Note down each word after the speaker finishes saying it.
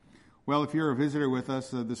Well, if you're a visitor with us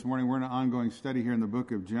this morning, we're in an ongoing study here in the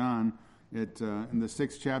book of John. In the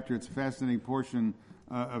 6th chapter, it's a fascinating portion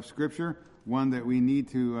of Scripture, one that we need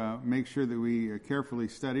to make sure that we carefully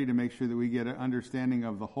study to make sure that we get an understanding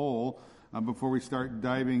of the whole before we start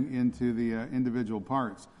diving into the individual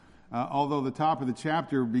parts. Although the top of the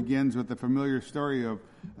chapter begins with the familiar story of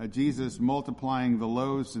Jesus multiplying the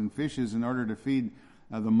loaves and fishes in order to feed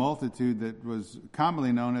the multitude that was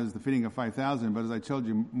commonly known as the feeding of 5,000, but as I told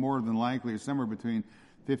you, more than likely, somewhere between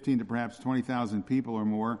 15 to perhaps 20,000 people or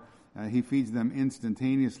more, he feeds them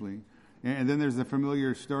instantaneously. And then there's the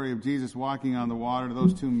familiar story of Jesus walking on the water.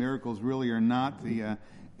 Those two miracles really are not the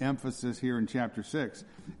emphasis here in chapter 6.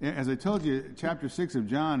 As I told you, chapter 6 of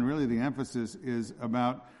John, really the emphasis is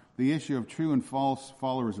about the issue of true and false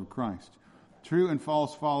followers of Christ. True and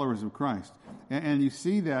false followers of Christ. And you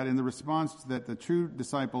see that in the response that the true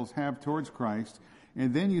disciples have towards Christ,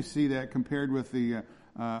 and then you see that compared with the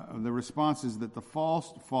responses that the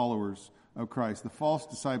false followers of Christ, the false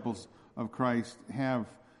disciples of Christ have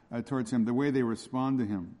towards him, the way they respond to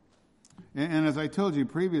him. And as I told you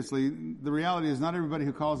previously, the reality is not everybody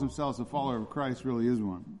who calls themselves a follower of Christ really is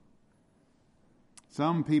one.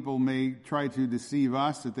 Some people may try to deceive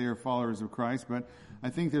us that they are followers of Christ, but I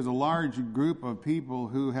think there's a large group of people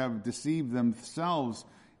who have deceived themselves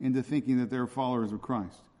into thinking that they're followers of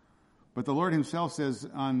Christ. But the Lord himself says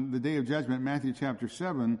on the day of judgment, Matthew chapter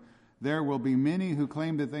 7, there will be many who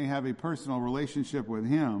claim that they have a personal relationship with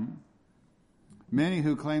him, many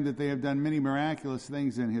who claim that they have done many miraculous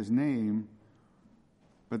things in his name,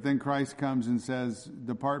 but then Christ comes and says,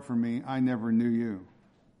 "Depart from me, I never knew you."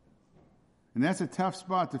 And that's a tough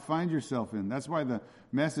spot to find yourself in. That's why the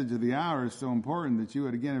message of the hour is so important, that you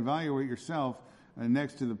would, again, evaluate yourself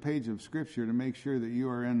next to the page of Scripture to make sure that you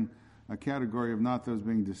are in a category of not those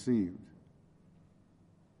being deceived.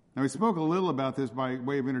 Now, we spoke a little about this by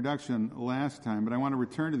way of introduction last time, but I want to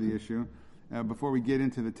return to the issue before we get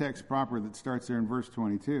into the text proper that starts there in verse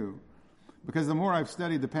 22. Because the more I've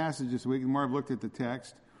studied the passage this week, the more I've looked at the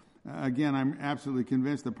text, again, I'm absolutely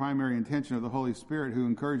convinced the primary intention of the Holy Spirit, who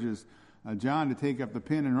encourages John to take up the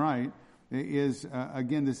pen and write, is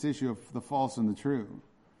again this issue of the false and the true.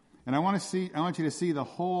 And I want you to see the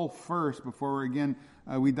whole first before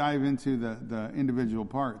we dive into the individual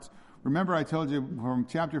parts. Remember, I told you from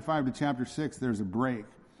chapter 5 to chapter 6, there's a break.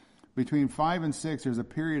 Between 5 and 6, there's a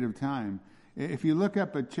period of time. If you look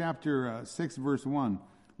up at chapter 6, verse 1,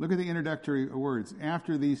 look at the introductory words,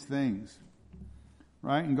 "after these things,"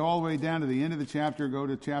 right? And go all the way down to the end of the chapter, go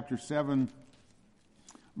to chapter 7,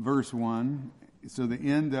 verse 1, so the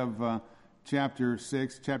end of chapter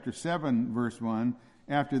 6, chapter 7, verse 1,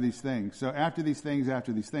 after these things. So after these things,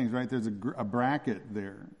 right? There's a bracket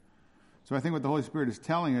there. So I think what the Holy Spirit is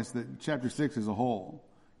telling us that chapter 6 is a whole.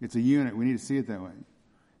 It's a unit. We need to see it that way.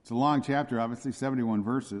 It's a long chapter, obviously, 71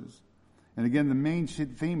 verses. And again, the main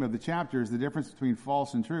theme of the chapter is the difference between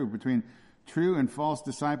false and true, between true and false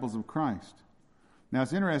disciples of Christ. Now,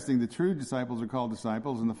 it's interesting, the true disciples are called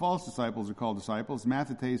disciples, and the false disciples are called disciples.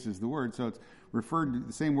 Mathetes is the word, so it's referred to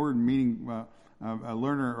the same word meaning a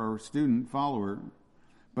learner or student, follower.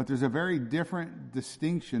 But there's a very different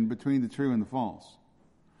distinction between the true and the false.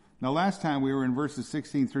 Now, last time we were in verses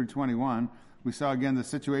 16 through 21, we saw again the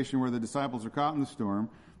situation where the disciples are caught in the storm.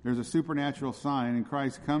 There's a supernatural sign, and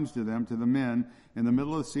Christ comes to them, to the men, in the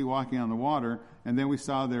middle of the sea walking on the water, and then we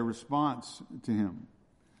saw their response to him.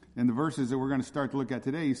 In the verses that we're going to start to look at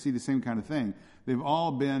today, you see the same kind of thing. They've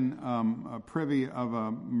all been privy of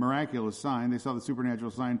a miraculous sign. They saw the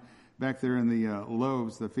supernatural sign back there in the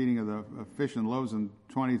loaves, the feeding of the fish and loaves in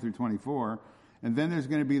 20 through 24. And then there's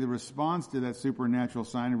going to be the response to that supernatural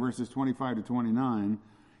sign in verses 25 to 29.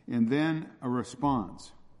 And then a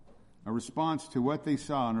response to what they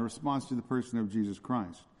saw and a response to the person of Jesus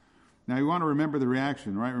Christ. Now, you want to remember the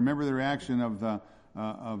reaction, right? Remember the reaction of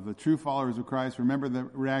the true followers of Christ. Remember the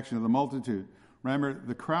reaction of the multitude. Remember,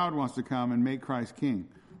 the crowd wants to come and make Christ king,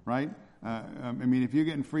 right? If you're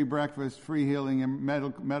getting free breakfast, free healing, and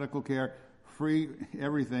medical care, free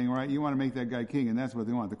everything, right? You want to make that guy king, and that's what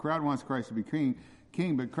they want. The crowd wants Christ to be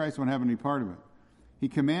king, but Christ won't have any part of it. He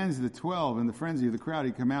commands the 12 in the frenzy of the crowd.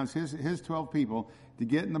 He commands his 12 people to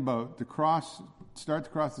get in the boat, start to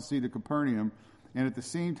cross the sea to Capernaum, and at the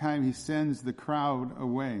same time he sends the crowd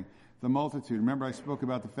away, the multitude. Remember, I spoke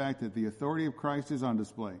about the fact that the authority of Christ is on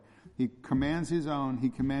display. He commands his own. He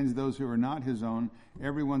commands those who are not his own.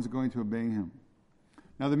 Everyone's going to obey him.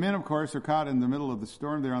 Now, the men, of course, are caught in the middle of the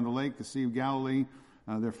storm. They're on the lake, the Sea of Galilee.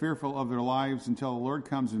 They're fearful of their lives until the Lord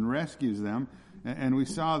comes and rescues them. And we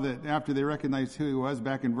saw that after they recognized who he was,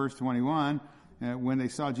 back in verse 21, when they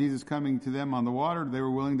saw Jesus coming to them on the water, they were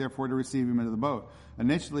willing, therefore, to receive him into the boat.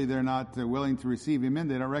 Initially, they're not willing to receive him in.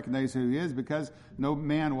 They don't recognize who he is because no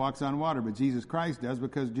man walks on water, but Jesus Christ does,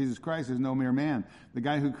 because Jesus Christ is no mere man. The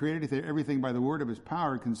guy who created everything by the word of his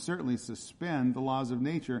power can certainly suspend the laws of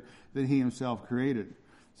nature that he himself created.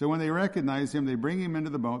 So when they recognize him, they bring him into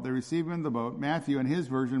the boat, they receive him in the boat. Matthew, in his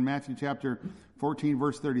version, Matthew chapter 14,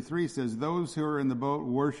 verse 33, says, those who are in the boat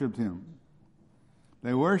worshiped him.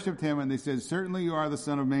 They worshiped him, and they said, certainly you are the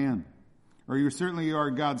Son of Man. Or you are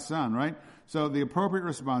God's Son, right? So the appropriate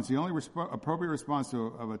response, the only appropriate response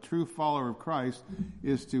of a true follower of Christ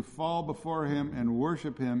is to fall before him and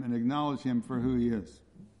worship him and acknowledge him for who he is.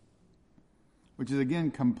 Which is, again,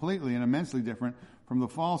 completely and immensely different from the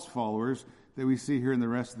false followers that we see here in the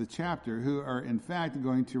rest of the chapter, who are in fact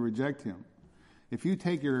going to reject him. If you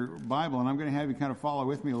take your Bible, and I'm going to have you kind of follow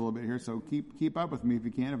with me a little bit here, so keep up with me if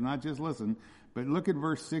you can, if not, just listen. But look at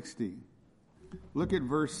verse 60. Look at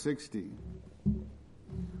verse 60.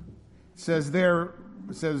 It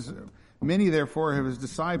says, many therefore of his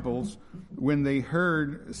disciples, when they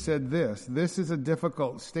heard, said this is a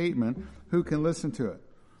difficult statement, who can listen to it?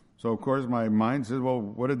 So, of course, my mind says, well,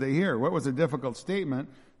 what did they hear? What was a difficult statement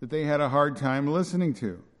that they had a hard time listening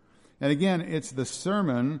to? And again, it's the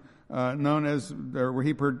sermon known as, where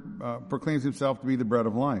he proclaims himself to be the bread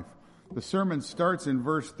of life. The sermon starts in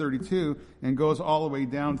verse 32 and goes all the way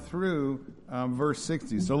down through verse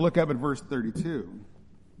 60. So look up at verse 32.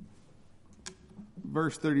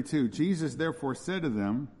 Verse 32, Jesus therefore said to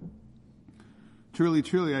them, truly,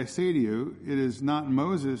 truly, I say to you, it is not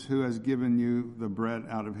Moses who has given you the bread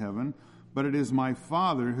out of heaven, but it is my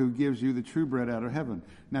Father who gives you the true bread out of heaven.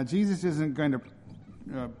 Now, Jesus isn't going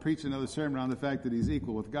to preach another sermon on the fact that he's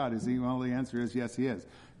equal with God. Well, the answer is yes, he is,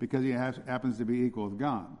 because he happens to be equal with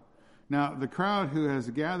God. Now, the crowd who has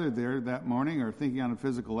gathered there that morning are thinking on a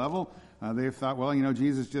physical level. They've thought, well,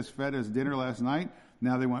 Jesus just fed us dinner last night.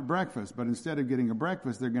 Now they want breakfast. But instead of getting a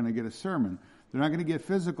breakfast, they're going to get a sermon. They're not going to get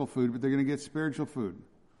physical food, but they're going to get spiritual food.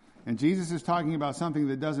 And Jesus is talking about something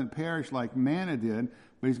that doesn't perish like manna did,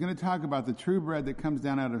 but he's going to talk about the true bread that comes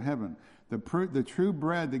down out of heaven. The true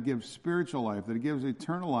bread that gives spiritual life, that gives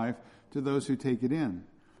eternal life to those who take it in.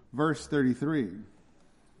 Verse 33.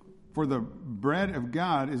 For the bread of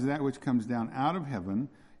God is that which comes down out of heaven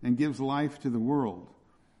and gives life to the world.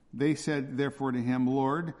 They said therefore to him,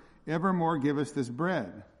 Lord, evermore give us this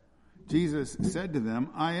bread. Jesus said to them,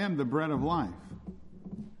 I am the bread of life.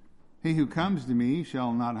 He who comes to me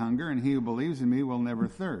shall not hunger, and he who believes in me will never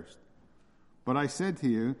thirst. But I said to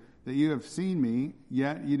you that you have seen me,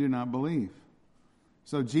 yet you do not believe.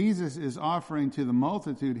 So Jesus is offering to the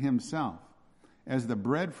multitude himself as the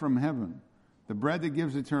bread from heaven, the bread that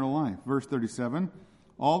gives eternal life. Verse 37,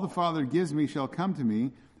 all the Father gives me shall come to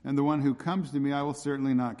me, and the one who comes to me I will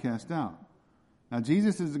certainly not cast out. Now,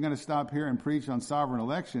 Jesus isn't going to stop here and preach on sovereign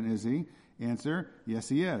election, is he? Answer, yes,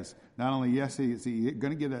 he is. Not only is he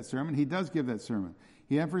going to give that sermon, he does give that sermon.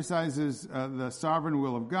 He emphasizes the sovereign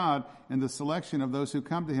will of God and the selection of those who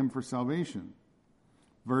come to him for salvation.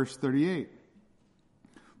 Verse 38,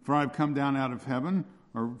 for I have come down out of heaven,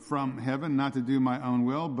 or from heaven, not to do my own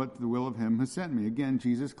will, but the will of him who sent me. Again,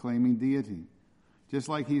 Jesus claiming deity, just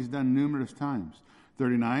like he's done numerous times.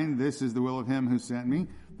 39, this is the will of him who sent me,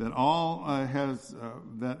 that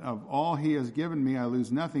of all he has given me I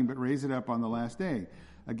lose nothing, but raise it up on the last day.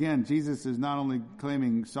 Again, Jesus is not only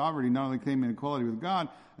claiming sovereignty, not only claiming equality with God,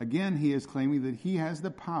 again he is claiming that he has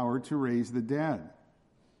the power to raise the dead.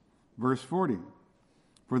 Verse 40,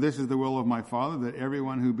 for this is the will of my Father, that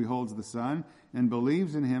everyone who beholds the Son and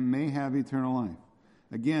believes in him may have eternal life.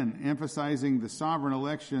 Again, emphasizing the sovereign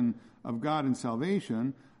election of God in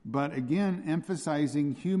salvation, but again,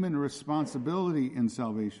 emphasizing human responsibility in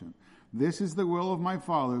salvation. This is the will of my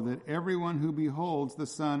Father, that everyone who beholds the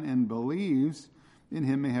Son and believes in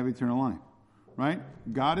him may have eternal life. Right?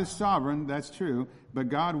 God is sovereign, that's true, but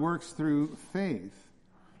God works through faith.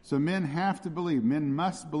 So men have to believe. Men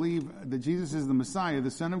must believe that Jesus is the Messiah, the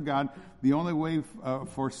Son of God, the only way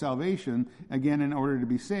for salvation, again, in order to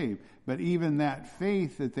be saved. But even that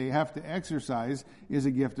faith that they have to exercise is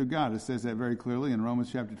a gift of God. It says that very clearly in Romans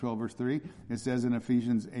chapter 12, verse 3. It says in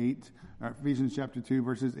Ephesians chapter 2,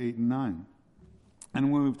 verses 8 and 9.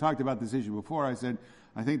 And when we've talked about this issue before, I said,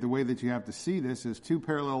 I think the way that you have to see this is two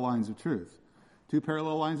parallel lines of truth. Two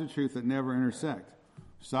parallel lines of truth that never intersect.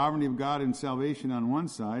 Sovereignty of God and salvation on one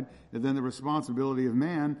side, and then the responsibility of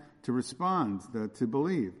man to respond, to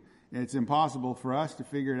believe. And it's impossible for us to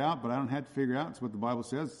figure it out, but I don't have to figure it out. It's what the Bible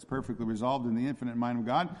says. It's perfectly resolved in the infinite mind of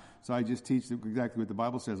God. So I just teach exactly what the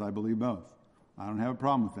Bible says. I believe both. I don't have a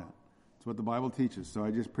problem with that. It's what the Bible teaches. So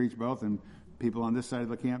I just preach both and People on this side of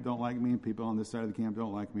the camp don't like me, and people on this side of the camp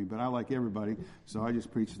don't like me. But I like everybody, so I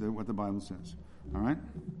just preach what the Bible says. All right?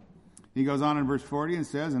 He goes on in verse 40 and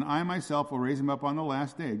says, and I myself will raise him up on the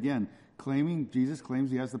last day. Again, Jesus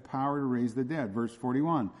claims he has the power to raise the dead. Verse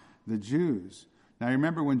 41, the Jews. Now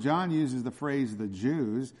remember, when John uses the phrase the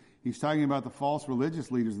Jews, he's talking about the false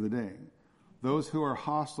religious leaders of the day, those who are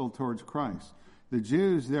hostile towards Christ. The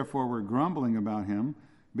Jews, therefore, were grumbling about him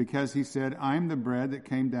because he said, I'm the bread that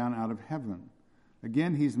came down out of heaven.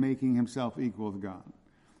 Again, he's making himself equal with God.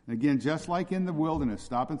 Again, just like in the wilderness,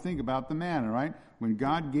 stop and think about the manna, right? When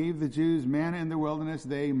God gave the Jews manna in the wilderness,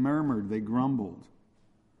 they murmured, they grumbled.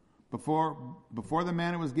 Before the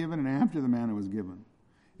manna was given and after the manna was given.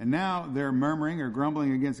 And now they're murmuring or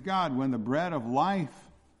grumbling against God when the bread of life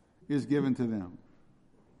is given to them.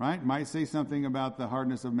 Right? Might say something about the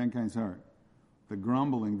hardness of mankind's heart. The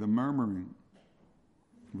grumbling, the murmuring.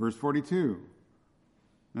 Verse 42.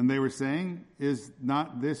 And they were saying, is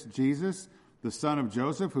not this Jesus, the son of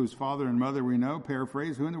Joseph, whose father and mother we know?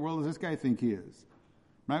 Paraphrase, who in the world does this guy think he is?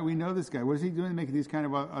 Right? We know this guy. What is he doing making these kind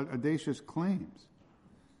of audacious claims?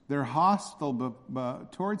 They're hostile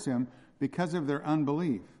towards him because of their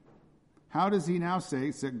unbelief. How does he now say,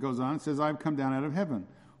 it goes on, it says, I've come down out of heaven.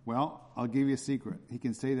 Well, I'll give you a secret. He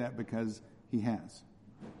can say that because he has.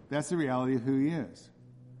 That's the reality of who he is.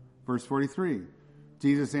 Verse 43,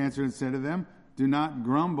 Jesus answered and said to them, do not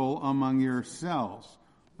grumble among yourselves.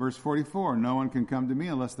 Verse 44, no one can come to me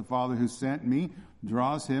unless the Father who sent me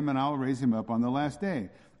draws him, and I will raise him up on the last day.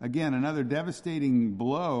 Again, another devastating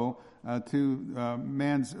blow to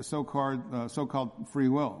man's so-called free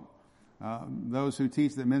will. Those who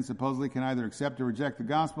teach that men supposedly can either accept or reject the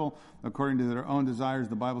gospel according to their own desires,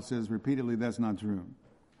 the Bible says repeatedly that's not true.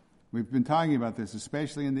 We've been talking about this,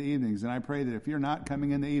 especially in the evenings, and I pray that if you're not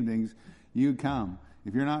coming in the evenings, you come.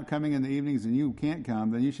 If you're not coming in the evenings and you can't come,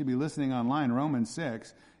 then you should be listening online. Romans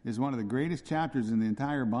 6 is one of the greatest chapters in the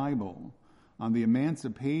entire Bible on the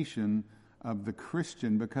emancipation of the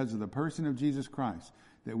Christian because of the person of Jesus Christ,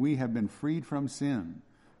 that we have been freed from sin.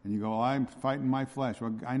 And you go, well, I'm fighting my flesh.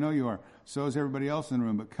 Well, I know you are. So is everybody else in the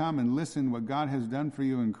room. But come and listen what God has done for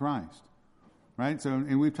you in Christ. Right? So,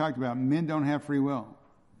 and we've talked about men don't have free will.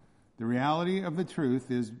 The reality of the truth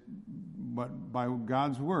is, but by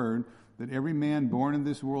God's word, that every man born in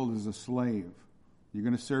this world is a slave. You're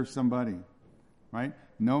going to serve somebody. Right?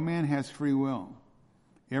 No man has free will.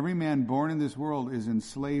 Every man born in this world is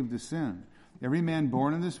enslaved to sin. Every man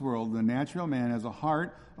born in this world, the natural man, has a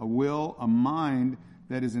heart, a will, a mind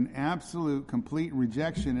that is an absolute, complete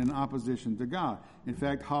rejection and opposition to God. In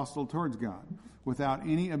fact, hostile towards God, without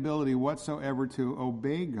any ability whatsoever to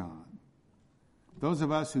obey God. Those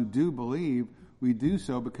of us who do believe, we do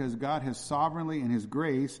so because God has sovereignly in his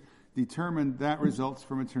grace determined that results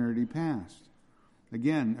from eternity past.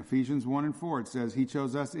 Again, Ephesians 1 and 4, it says, he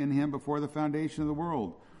chose us in him before the foundation of the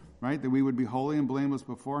world, right? That we would be holy and blameless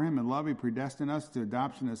before him. In love, he predestined us to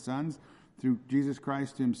adoption as sons through Jesus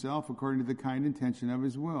Christ to himself, according to the kind intention of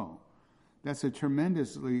his will. That's a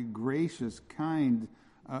tremendously gracious, kind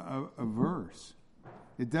a verse.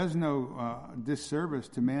 It does no disservice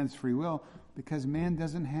to man's free will because man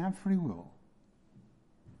doesn't have free will.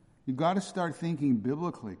 You've got to start thinking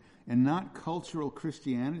biblically and not cultural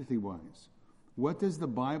Christianity-wise. What does the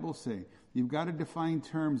Bible say? You've got to define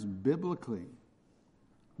terms biblically,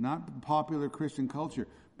 not popular Christian culture.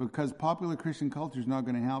 Because popular Christian culture is not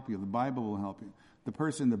going to help you. The Bible will help you.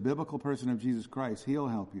 The biblical person of Jesus Christ, he'll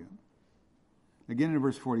help you. Again in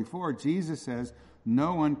verse 44, Jesus says,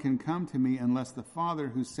 no one can come to me unless the Father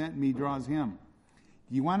who sent me draws him.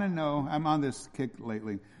 Do you want to know, I'm on this kick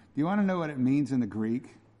lately, do you want to know what it means in the Greek?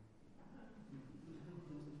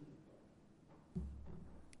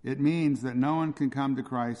 It means that no one can come to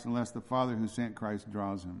Christ unless the Father who sent Christ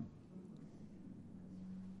draws him.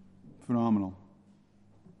 Phenomenal.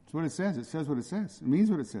 That's what it says. It says what it says. It means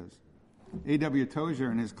what it says. A.W.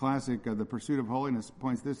 Tozer, in his classic, The Pursuit of Holiness,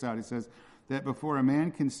 points this out. He says that before a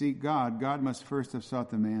man can seek God, God must first have sought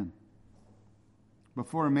the man.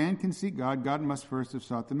 Before a man can seek God, God must first have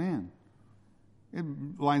sought the man. It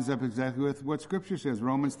lines up exactly with what Scripture says,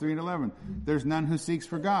 Romans 3 and 11. There's none who seeks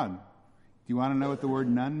for God. Do you want to know what the word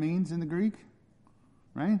none means in the Greek?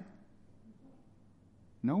 Right?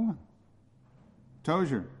 No one.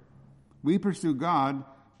 Tozer. We pursue God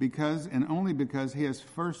because and only because he has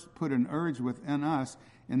first put an urge within us,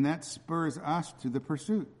 and that spurs us to the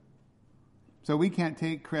pursuit. So we can't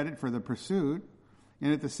take credit for the pursuit,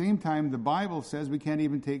 and at the same time, the Bible says we can't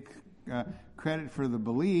even take credit for the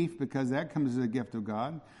belief because that comes as a gift of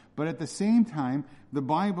God. But at the same time, the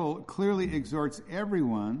Bible clearly exhorts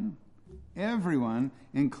everyone,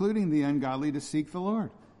 including the ungodly, to seek the Lord.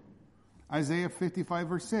 Isaiah 55,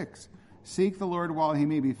 verse 6. Seek the Lord while he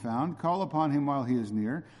may be found. Call upon him while he is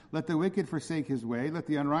near. Let the wicked forsake his way. Let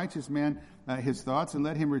the unrighteous man his thoughts, and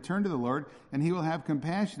let him return to the Lord, and he will have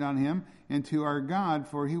compassion on him and to our God,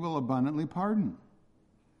 for he will abundantly pardon.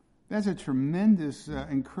 That's a tremendous,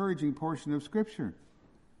 encouraging portion of Scripture.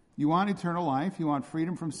 You want eternal life. You want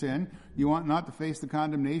freedom from sin. You want not to face the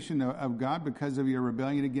condemnation of God because of your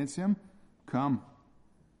rebellion against him? Come.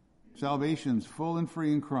 Salvation's full and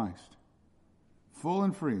free in Christ. Full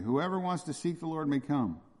and free. Whoever wants to seek the Lord may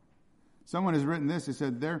come. Someone has written this. He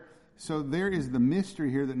said, there is the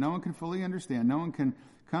mystery here that no one can fully understand. No one can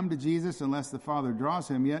come to Jesus unless the Father draws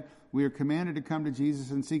him. Yet we are commanded to come to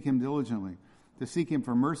Jesus and seek him diligently, to seek him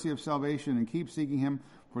for mercy of salvation and keep seeking him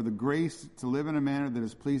for the grace to live in a manner that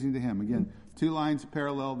is pleasing to him. Again, two lines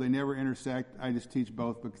parallel. They never intersect. I just teach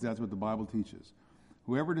both because that's what the Bible teaches.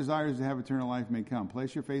 Whoever desires to have eternal life may come.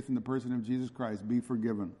 Place your faith in the person of Jesus Christ. Be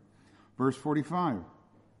forgiven. Verse 45.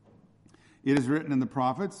 It is written in the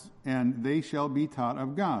prophets, and they shall be taught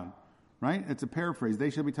of God. Right? It's a paraphrase.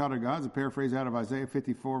 They shall be taught of God. It's a paraphrase out of Isaiah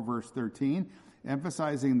 54, verse 13,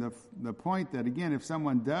 emphasizing the point that, again, if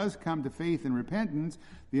someone does come to faith and repentance,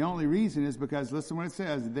 the only reason is because, listen what it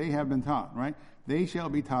says, they have been taught, right? They shall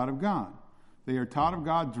be taught of God. They are taught of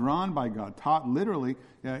God, drawn by God, taught literally,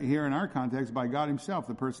 here in our context, by God himself,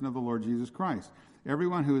 the person of the Lord Jesus Christ.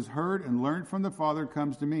 Everyone who has heard and learned from the Father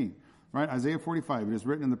comes to me. Right? Isaiah 45, it is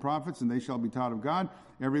written in the prophets, and they shall be taught of God.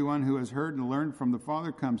 Everyone who has heard and learned from the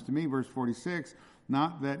Father comes to me. Verse 46,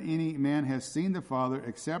 not that any man has seen the Father,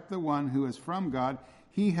 except the one who is from God.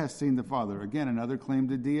 He has seen the Father. Again, another claim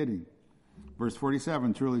to deity. Verse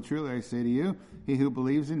 47, truly, truly, I say to you, he who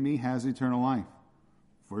believes in me has eternal life.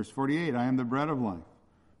 Verse 48, I am the bread of life.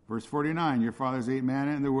 Verse 49, your fathers ate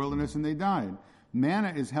manna in the wilderness and they died.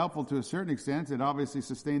 Manna is helpful to a certain extent. It obviously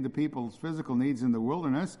sustained the people's physical needs in the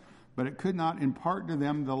wilderness, but it could not impart to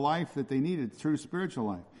them the life that they needed, true spiritual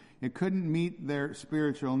life. It couldn't meet their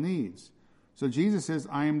spiritual needs. So Jesus says,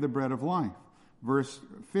 I am the bread of life. Verse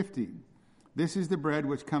 50, this is the bread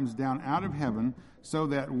which comes down out of heaven, so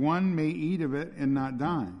that one may eat of it and not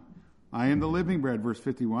die. I am the living bread, verse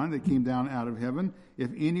 51, that came down out of heaven.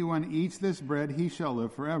 If anyone eats this bread, he shall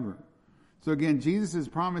live forever. So again, Jesus is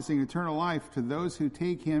promising eternal life to those who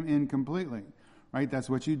take him in completely. Right? That's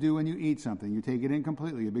what you do when you eat something. You take it in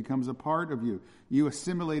completely. It becomes a part of you. You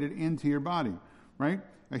assimilate it into your body. Right?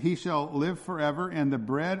 He shall live forever, and the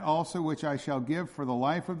bread also which I shall give for the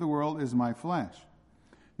life of the world is my flesh.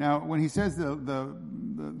 Now, when he says the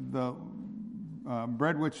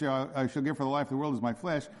bread which I shall give for the life of the world is my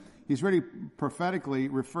flesh, he's really prophetically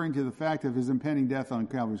referring to the fact of his impending death on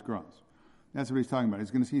Calvary's cross. That's what he's talking about.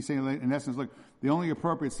 He's saying, in essence, look, the only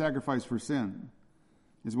appropriate sacrifice for sin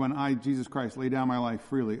is when I, Jesus Christ, lay down my life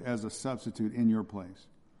freely as a substitute in your place.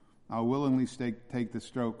 I'll willingly take the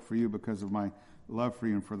stroke for you because of my love for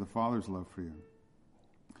you and for the Father's love for you.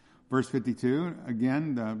 Verse 52,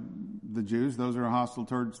 again, the Jews, those are hostile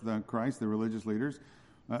towards the Christ, the religious leaders.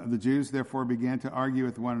 The Jews therefore began to argue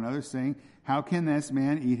with one another, saying, how can this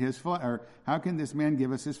man eat his flesh? Or how can this man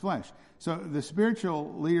give us his flesh? So the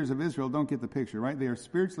spiritual leaders of Israel don't get the picture, right? They are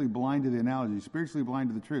spiritually blind to the analogy, spiritually blind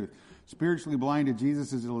to the truth, spiritually blind to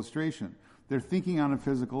Jesus' illustration. They're thinking on a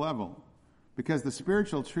physical level because the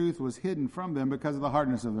spiritual truth was hidden from them because of the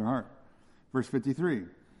hardness of their heart. Verse 53,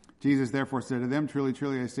 Jesus therefore said to them, truly,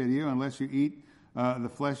 truly, I say to you, unless you eat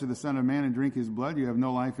the flesh of the Son of Man and drink his blood, you have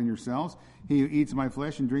no life in yourselves. He who eats my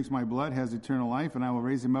flesh and drinks my blood has eternal life, and I will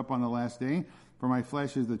raise him up on the last day. For my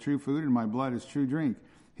flesh is the true food, and my blood is true drink.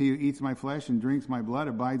 He who eats my flesh and drinks my blood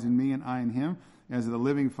abides in me, and I in him. As the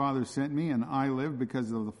living Father sent me, and I live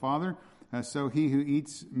because of the Father, so he who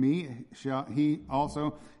eats me, he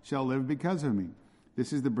also shall live because of me.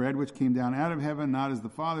 This is the bread which came down out of heaven, not as the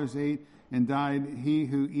fathers ate and died. He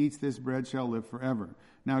who eats this bread shall live forever.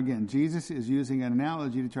 Now again, Jesus is using an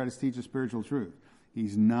analogy to try to teach a spiritual truth.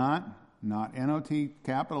 He's not N-O-T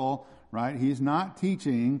capital, right? He's not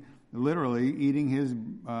teaching literally eating his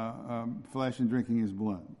flesh and drinking his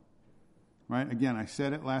blood, right? Again, I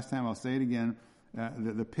said it last time, I'll say it again.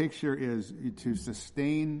 The picture is to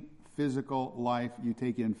sustain physical life, you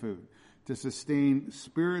take in food. To sustain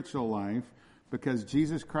spiritual life, because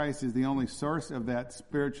Jesus Christ is the only source of that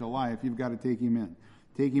spiritual life, you've got to take him in.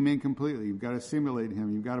 Take him in completely. You've got to assimilate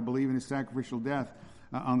him. You've got to believe in his sacrificial death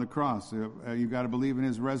on the cross. You've got to believe in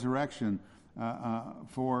his resurrection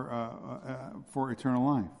for eternal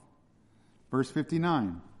life. Verse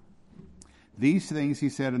 59. These things he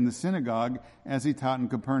said in the synagogue as he taught in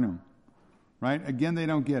Capernaum. Right? Again, they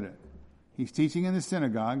don't get it. He's teaching in the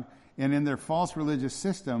synagogue, and in their false religious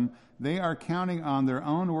system, they are counting on their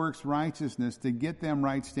own works righteousness to get them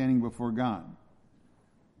right standing before God.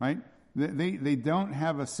 Right? They don't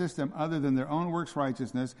have a system other than their own works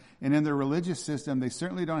righteousness, and in their religious system, they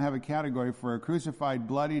certainly don't have a category for a crucified,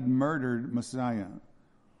 bloodied, murdered Messiah.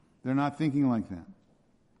 They're not thinking like that.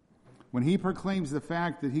 When he proclaims the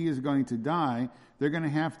fact that he is going to die, they're going to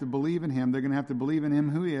have to believe in him. They're going to have to believe in him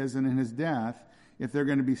who he is and in his death if they're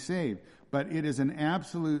going to be saved. But it is an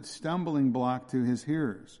absolute stumbling block to his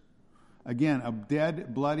hearers. Again, a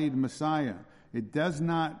dead, bloodied Messiah. It does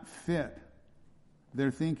not fit their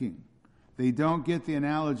thinking. They don't get the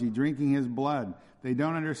analogy, drinking his blood. They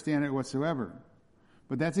don't understand it whatsoever.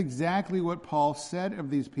 But that's exactly what Paul said of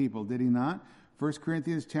these people, did he not? 1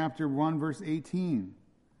 Corinthians chapter 1, verse 18.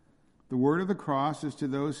 The word of the cross is to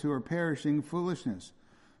those who are perishing foolishness,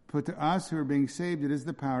 but to us who are being saved it is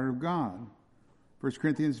the power of God. 1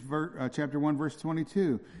 Corinthians chapter 1, verse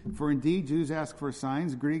 22. For indeed Jews ask for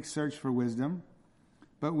signs, Greeks search for wisdom,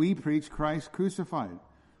 but we preach Christ crucified.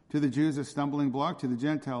 To the Jews a stumbling block, to the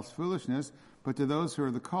Gentiles foolishness, but to those who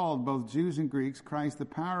are the called, both Jews and Greeks, Christ the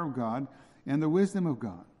power of God and the wisdom of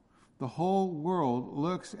God. The whole world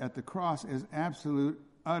looks at the cross as absolute,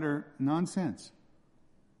 utter nonsense.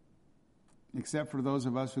 Except for those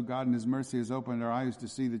of us who God in his mercy has opened our eyes to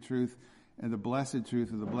see the truth and the blessed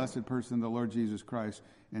truth of the blessed person, the Lord Jesus Christ,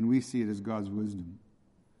 and we see it as God's wisdom,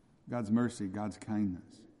 God's mercy, God's kindness.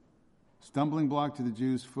 Stumbling block to the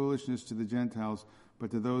Jews, foolishness to the Gentiles,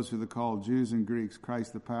 but to those who are the called, Jews and Greeks,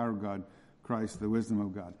 Christ the power of God, Christ the wisdom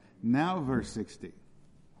of God. Now verse 60.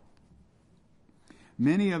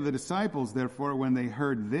 Many of the disciples, therefore, when they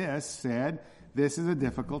heard this, said, this is a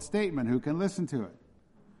difficult statement. Who can listen to it?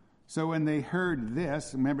 So when they heard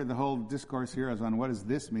this, remember the whole discourse here is on what does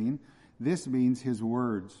this mean? This means his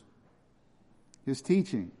words, his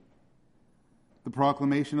teaching, the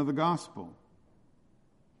proclamation of the gospel.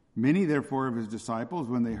 Many, therefore, of his disciples,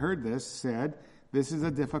 when they heard this, said, this is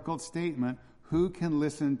a difficult statement. Who can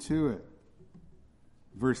listen to it?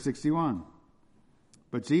 Verse 61.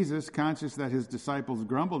 But Jesus, conscious that his disciples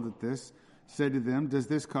grumbled at this, said to them, does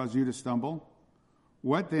this cause you to stumble?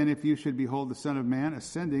 What then if you should behold the Son of Man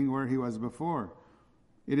ascending where he was before?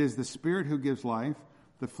 It is the Spirit who gives life.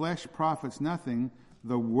 The flesh profits nothing.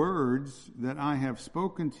 The words that I have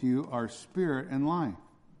spoken to you are spirit and life.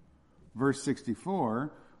 Verse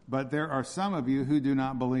 64, but there are some of you who do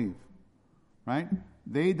not believe. Right?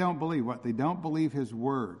 They don't believe what? They don't believe his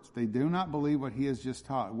words. They do not believe what he has just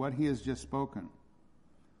taught, what he has just spoken.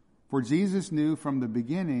 For Jesus knew from the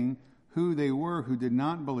beginning who they were who did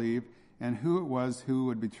not believe and who it was who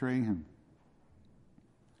would betray him.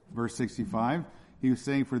 Verse 65, he was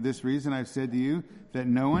saying, for this reason I've said to you that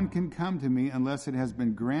no one can come to me unless it has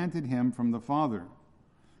been granted him from the Father.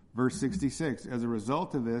 Verse 66, as a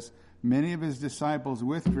result of this, many of his disciples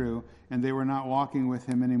withdrew and they were not walking with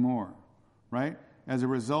him anymore. Right? As a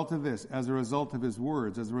result of this, as a result of his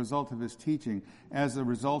words, as a result of his teaching, as a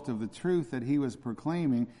result of the truth that he was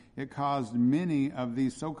proclaiming, it caused many of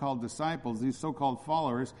these so-called disciples, these so-called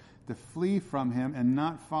followers, to flee from him and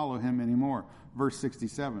not follow him anymore. Verse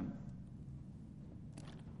 67.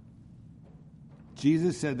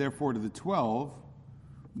 Jesus said, therefore, to the 12,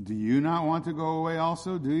 do you not want to go away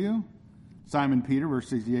also, do you? Simon Peter, verse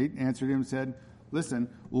 68, answered him and said, listen,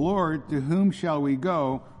 Lord, to whom shall we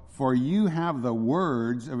go? For you have the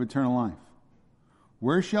words of eternal life.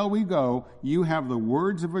 Where shall we go? You have the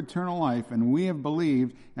words of eternal life, and we have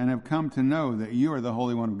believed and have come to know that you are the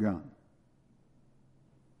Holy One of God.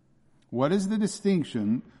 What is the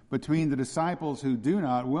distinction between the disciples who do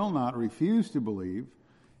not, will not, refuse to believe,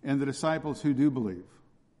 and the disciples who do believe?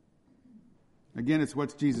 Again, it's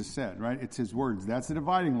what Jesus said, right? It's his words. That's the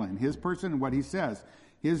dividing line. His person, what he says.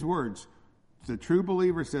 His words. The true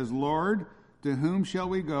believer says, Lord, to whom shall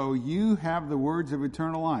we go? You have the words of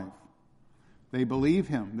eternal life. They believe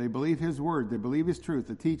him. They believe his word. They believe his truth,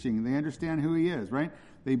 the teaching. They understand who he is, right?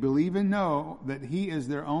 They believe and know that he is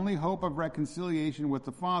their only hope of reconciliation with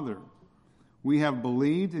the Father. We have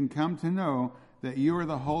believed and come to know that you are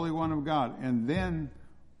the Holy One of God. And then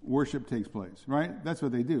worship takes place, right? That's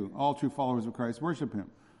what they do. All true followers of Christ worship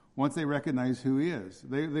him. Once they recognize who he is,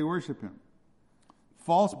 they worship him.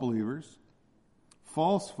 False believers,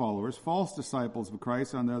 false followers, false disciples of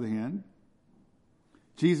Christ, on the other hand,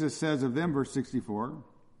 Jesus says of them, verse 64,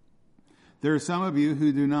 there are some of you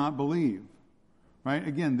who do not believe, right?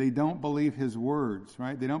 Again, they don't believe his words,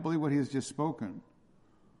 right? They don't believe what he has just spoken.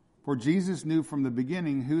 For Jesus knew from the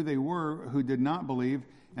beginning who they were who did not believe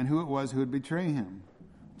and who it was who would betray him.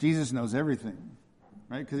 Jesus knows everything,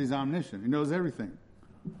 right? Because he's omniscient. He knows everything.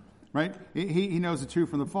 Right? He knows the true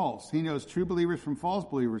from the false. He knows true believers from false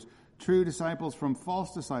believers, true disciples from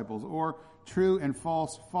false disciples, or true and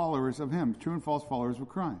false followers of him, true and false followers of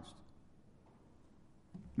Christ.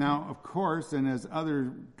 Now, of course, and as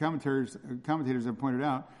other commentators have pointed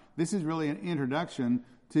out, this is really an introduction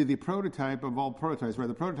to the prototype of all prototypes, right?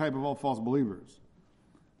 The prototype of all false believers.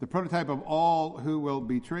 The prototype of all who will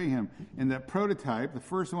betray him. And that prototype, the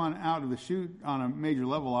first one out of the chute on a major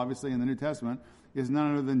level, obviously, in the New Testament, is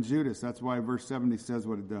none other than Judas. That's why verse 70 says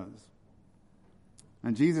what it does.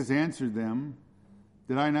 And Jesus answered them,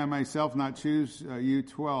 "Did I not myself not choose you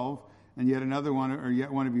 12, and yet another one, or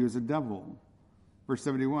yet one of you is a devil?" Verse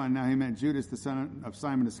 71, now he meant Judas, the son of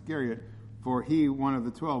Simon Iscariot, for he, one of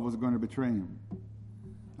the 12, was going to betray him.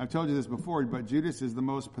 I've told you this before, but Judas is the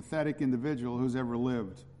most pathetic individual who's ever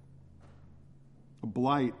lived. A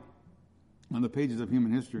blight on the pages of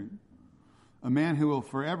human history. A man who will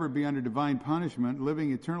forever be under divine punishment,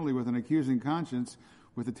 living eternally with an accusing conscience,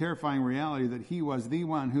 with the terrifying reality that he was the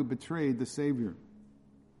one who betrayed the Savior.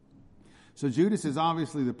 So Judas is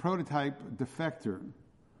obviously the prototype defector.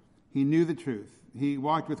 He knew the truth. He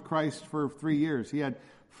walked with Christ for 3 years. He had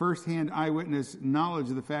firsthand eyewitness knowledge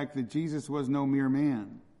of the fact that Jesus was no mere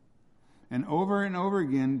man. And over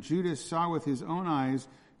again, Judas saw with his own eyes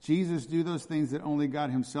Jesus do those things that only God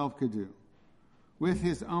himself could do. With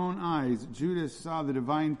his own eyes, Judas saw the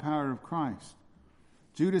divine power of Christ.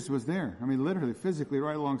 Judas was there, literally, physically,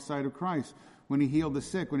 right alongside of Christ, when he healed the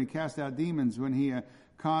sick, when he cast out demons, when he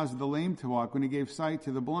caused the lame to walk, when he gave sight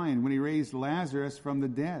to the blind, when he raised Lazarus from the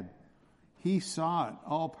dead. He saw it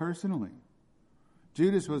all personally.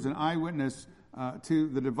 Judas was an eyewitness to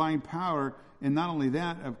the divine power, and not only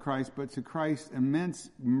that of Christ, but to Christ's immense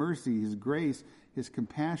mercy, his grace, his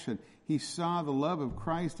compassion. He saw the love of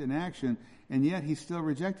Christ in action, and yet he still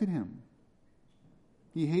rejected him.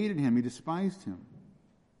 He hated him. He despised him.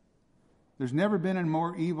 There's never been a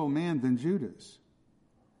more evil man than Judas.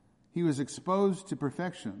 He was exposed to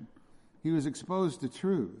perfection. He was exposed to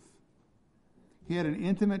truth. He had an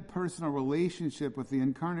intimate personal relationship with the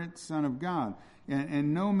incarnate Son of God.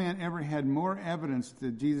 And no man ever had more evidence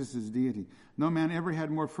to Jesus' deity. No man ever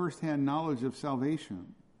had more firsthand knowledge of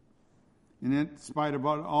salvation. And in spite of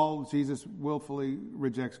all, Jesus willfully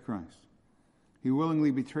rejects Christ. He willingly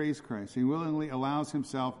betrays Christ. He willingly allows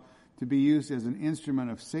himself to be used as an instrument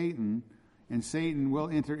of Satan, and Satan will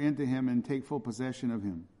enter into him and take full possession of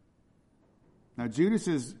him. Now,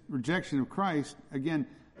 Judas' rejection of Christ, again,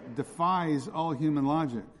 defies all human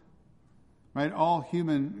logic, right? All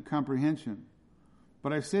human comprehension.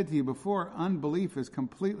 But I've said to you before, unbelief is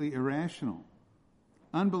completely irrational.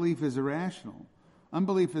 Unbelief is irrational.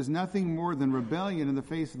 Unbelief is nothing more than rebellion in the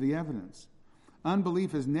face of the evidence.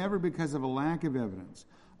 Unbelief is never because of a lack of evidence.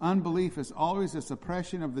 Unbelief is always a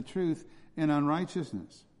suppression of the truth in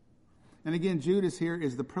unrighteousness. And again, Judas here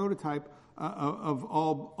is the prototype of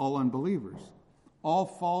all unbelievers, all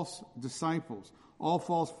false disciples, all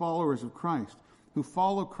false followers of Christ, who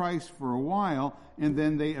follow Christ for a while and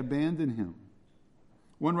then they abandon him.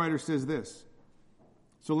 One writer says this,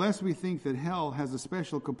 "So lest we think that hell has a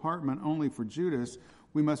special compartment only for Judas,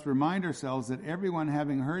 we must remind ourselves that everyone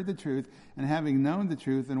having heard the truth and having known the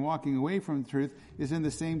truth and walking away from the truth is in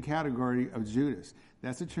the same category of Judas."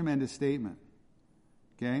 That's a tremendous statement.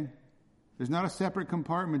 Okay? There's not a separate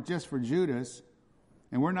compartment just for Judas,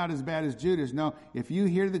 and we're not as bad as Judas. No, if you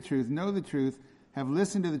hear the truth, know the truth, have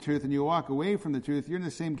listened to the truth, and you walk away from the truth, you're in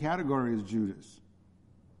the same category as Judas.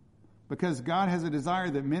 Because God has a desire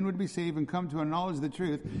that men would be saved and come to a knowledge of the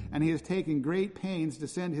truth, and he has taken great pains to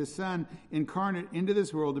send his Son incarnate into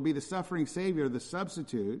this world to be the suffering Savior, the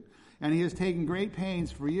substitute, and he has taken great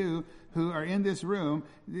pains for you who are in this room,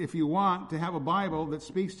 if you want, to have a Bible that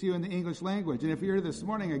speaks to you in the English language. And if you're here this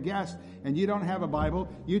morning a guest and you don't have a Bible,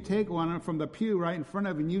 you take one from the pew right in front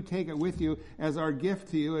of you and you take it with you as our gift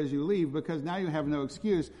to you as you leave, because now you have no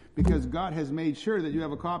excuse, because God has made sure that you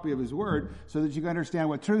have a copy of his word so that you can understand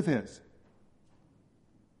what truth is.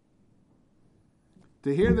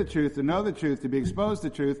 To hear the truth, to know the truth, to be exposed to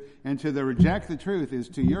truth, and to reject the truth is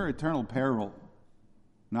to your eternal peril,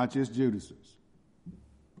 not just Judas's.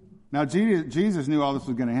 Now, Jesus knew all this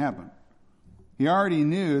was going to happen. He already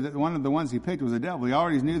knew that one of the ones he picked was a devil. He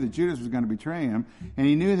already knew that Judas was going to betray him, and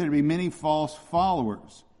he knew there would be many false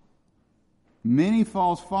followers. Many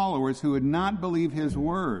false followers who would not believe his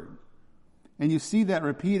word. And you see that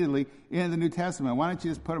repeatedly in the New Testament. Why don't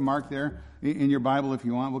you just put a mark there in your Bible if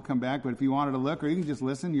you want? We'll come back. But if you wanted to look, or you can just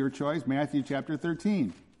listen, your choice, Matthew chapter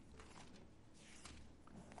 13.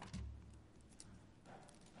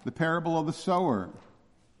 The parable of the sower.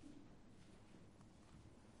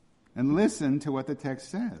 And listen to what the text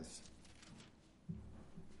says.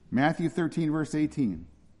 Matthew 13, verse 18.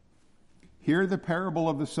 Hear the parable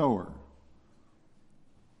of the sower.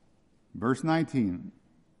 Verse 19.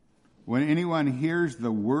 When anyone hears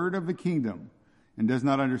the word of the kingdom and does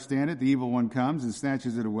not understand it, the evil one comes and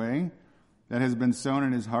snatches it away that has been sown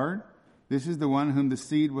in his heart. This is the one whom the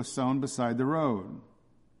seed was sown beside the road.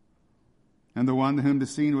 And the one whom the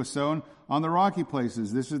seed was sown on the rocky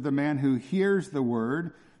places. This is the man who hears the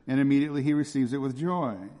word and immediately he receives it with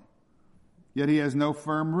joy. Yet he has no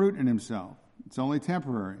firm root in himself. It's only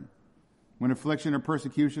temporary. When affliction or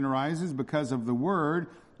persecution arises because of the word,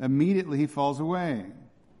 immediately he falls away.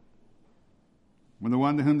 When the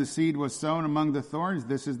one to whom the seed was sown among the thorns,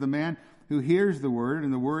 this is the man who hears the word,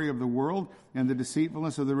 and the worry of the world and the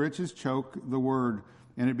deceitfulness of the riches choke the word,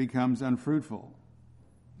 and it becomes unfruitful.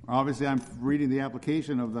 Obviously, I'm reading the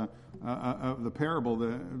application of the parable,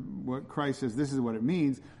 what Christ says, this is what it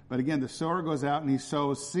means. But again, the sower goes out and he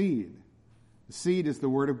sows seed. The seed is the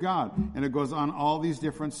word of God, and it goes on all these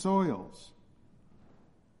different soils.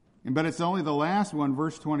 But it's only the last one,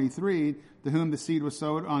 verse 23, to whom the seed was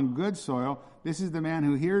sowed on good soil. This is the man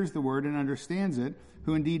who hears the word and understands it,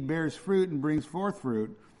 who indeed bears fruit and brings forth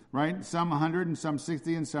fruit, right? Some 100 and some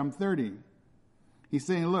 60 and some 30. He's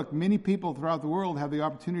saying, look, many people throughout the world have the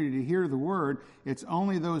opportunity to hear the word. It's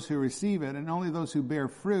only those who receive it and only those who bear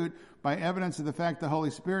fruit by evidence of the fact the Holy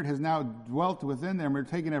Spirit has now dwelt within them or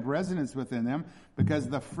taken up residence within them, because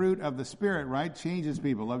the fruit of the Spirit, right, changes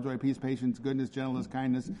people. Love, joy, peace, patience, goodness, gentleness,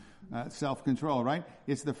 kindness, self-control, right?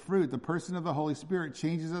 It's the fruit. The person of the Holy Spirit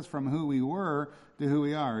changes us from who we were to who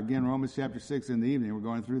we are. Again, Romans chapter 6 in the evening, we're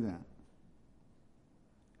going through that.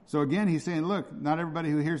 So again, he's saying, look, not everybody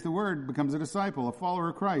who hears the word becomes a disciple, a follower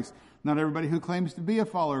of Christ. Not everybody who claims to be a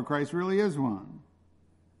follower of Christ really is one.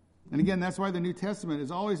 And again, that's why the New Testament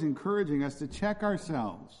is always encouraging us to check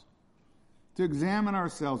ourselves, to examine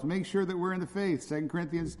ourselves, make sure that we're in the faith. 2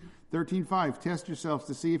 Corinthians 13:5, test yourselves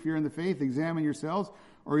to see if you're in the faith, examine yourselves,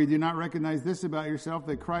 or you do not recognize this about yourself,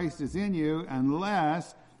 that Christ is in you,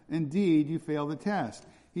 unless indeed you fail the test.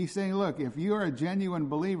 He's saying, look, if you are a genuine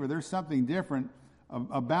believer, there's something different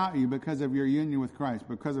about you because of your union with Christ,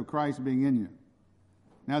 because of Christ being in you.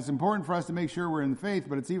 Now, it's important for us to make sure we're in the faith,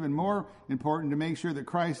 but it's even more important to make sure that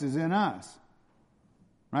Christ is in us,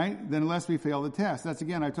 right? Then unless we fail the test. That's,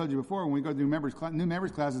 again, I told you before, when we go through new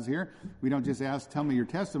members classes here, we don't just ask, tell me your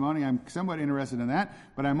testimony. I'm somewhat interested in that,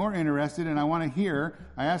 but I'm more interested and I want to hear,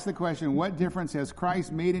 I ask the question, what difference has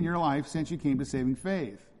Christ made in your life since you came to saving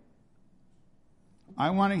faith?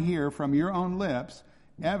 I want to hear from your own lips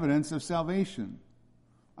evidence of salvation.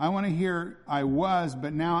 I want to hear, I was,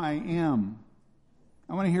 but now I am.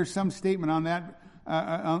 I want to hear some statement on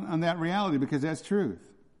that reality, because that's truth.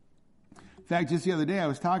 In fact, just the other day, I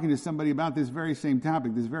was talking to somebody about this very same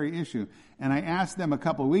topic, this very issue, and I asked them a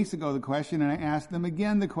couple of weeks ago the question, and I asked them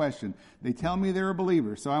again the question. They tell me they're a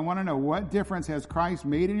believer, so I want to know, what difference has Christ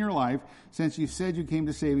made in your life since you said you came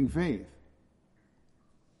to saving faith?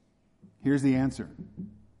 Here's the answer.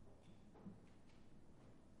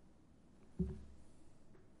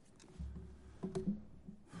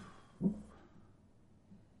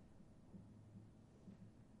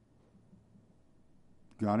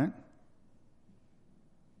 Got it?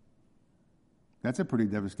 That's a pretty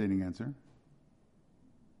devastating answer.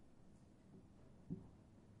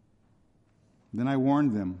 Then I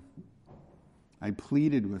warned them. I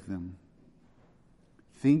pleaded with them.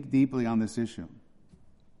 Think deeply on this issue.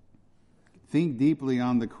 Think deeply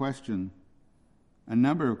on the question, a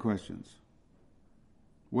number of questions.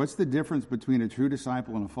 What's the difference between a true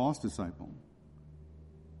disciple and a false disciple?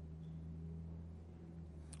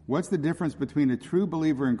 What's the difference between a true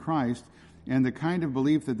believer in Christ and the kind of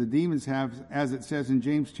belief that the demons have, as it says in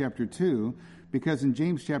James chapter 2? Because in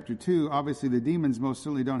James chapter 2, obviously the demons most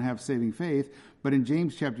certainly don't have saving faith, but in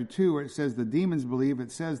James chapter 2, where it says the demons believe,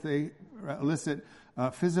 it says they elicit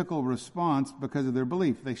a physical response because of their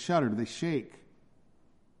belief. They shudder, they shake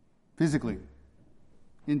physically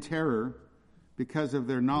in terror because of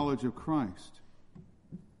their knowledge of Christ.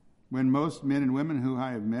 When most men and women who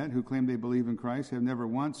I have met who claim they believe in Christ have never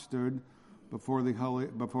once stood before the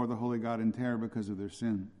Holy God in terror because of their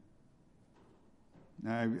sin.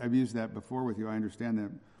 Now, I've used that before with you. I understand that,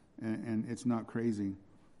 and it's not crazy.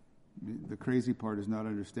 The crazy part is not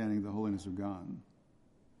understanding the holiness of God.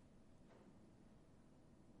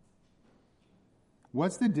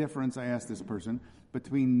 What's the difference, I asked this person,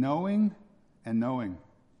 between knowing and knowing?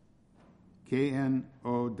 Knowing.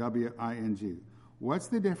 What's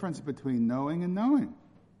the difference between knowing and knowing?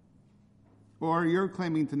 Or you're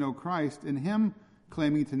claiming to know Christ and Him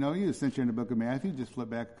claiming to know you. Since you're in the book of Matthew, just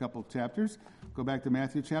flip back a couple of chapters. Go back to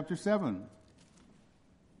Matthew chapter 7.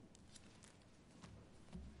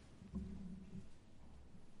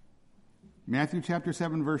 Matthew chapter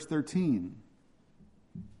 7, verse 13.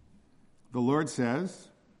 The Lord says,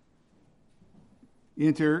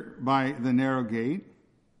 enter by the narrow gate,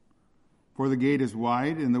 for the gate is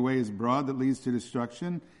wide and the way is broad that leads to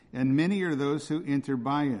destruction, and many are those who enter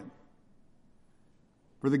by it.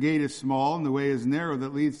 For the gate is small and the way is narrow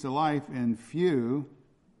that leads to life, and few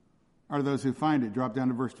are those who find it. Drop down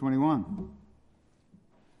to verse 21.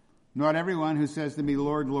 Not everyone who says to me,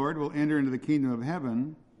 Lord, Lord, will enter into the kingdom of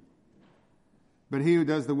heaven, but he who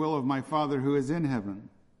does the will of my Father who is in heaven.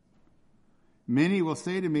 Many will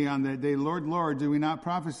say to me on that day, Lord, Lord, do we not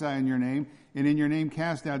prophesy in your name, and in your name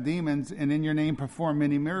cast out demons, and in your name perform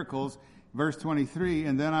many miracles? Verse 23,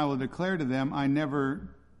 and then I will declare to them, I never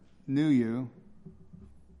knew you.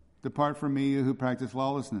 Depart from me, you who practice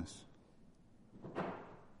lawlessness.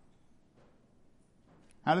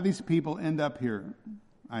 How do these people end up here?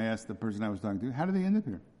 I asked the person I was talking to. How do they end up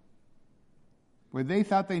here? Well, they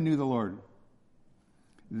thought they knew the Lord.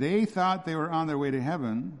 They thought they were on their way to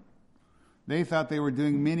heaven. They thought they were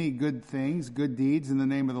doing many good things, good deeds in the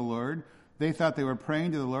name of the Lord. They thought they were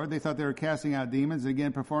praying to the Lord. They thought they were casting out demons,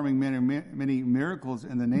 again, performing many miracles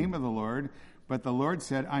in the name of the Lord. But the Lord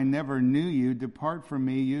said, I never knew you. Depart from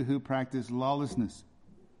me, you who practice lawlessness.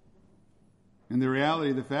 And the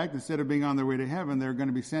reality of the fact, instead of being on their way to heaven, they're going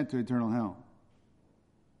to be sent to eternal hell.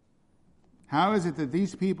 How is it that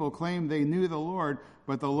these people claim they knew the Lord,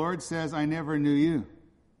 but the Lord says, I never knew you?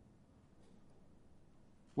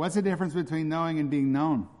 What's the difference between knowing and being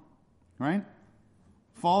known? Right?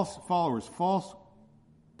 False followers, false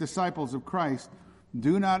disciples of Christ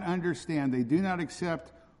do not understand, they do not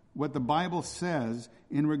accept what the Bible says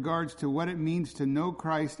in regards to what it means to know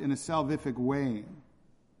Christ in a salvific way.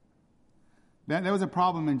 That was a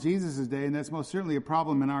problem in Jesus' day, and that's most certainly a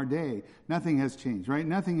problem in our day. Nothing has changed, right?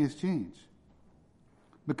 Nothing has changed.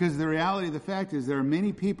 Because the reality of the fact is there are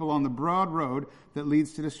many people on the broad road that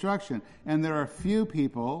leads to destruction, and there are few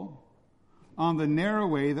people on the narrow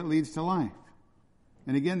way that leads to life.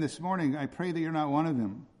 And again, this morning, I pray that you're not one of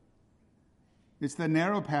them. It's the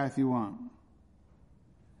narrow path you want.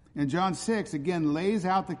 And John 6, again, lays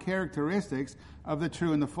out the characteristics of the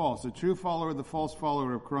true and the false, the true follower, the false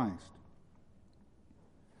follower of Christ.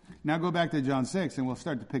 Now go back to John 6, and we'll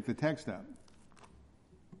start to pick the text up.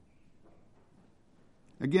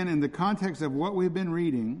 Again, in the context of what we've been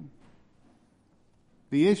reading,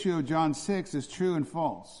 the issue of John 6 is true and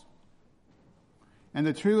false. And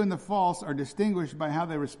the true and the false are distinguished by how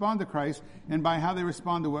they respond to Christ and by how they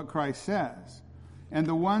respond to what Christ says. And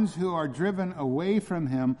the ones who are driven away from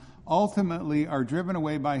him ultimately are driven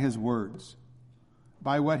away by his words,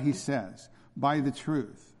 by what he says, by the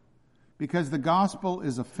truth. Because the gospel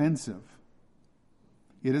is offensive.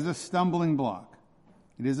 It is a stumbling block.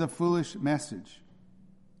 It is a foolish message.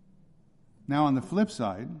 Now, on the flip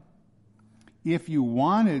side, if you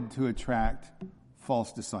wanted to attract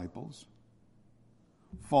false disciples,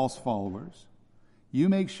 false followers, you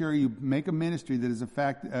make sure you make a ministry that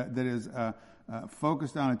is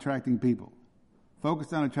focused on attracting people,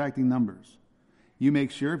 focused on attracting numbers. You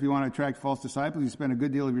make sure, if you want to attract false disciples, you spend a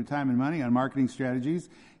good deal of your time and money on marketing strategies,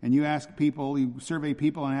 and you ask people, you survey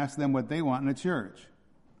people and ask them what they want in a church.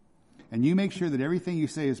 And you make sure that everything you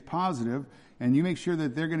say is positive, and you make sure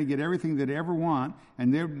that they're going to get everything that they ever want,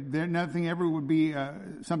 and they're nothing ever would be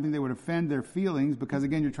something that would offend their feelings, because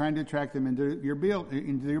again, you're trying to attract them into your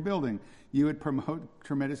building. You would promote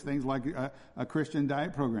tremendous things like a Christian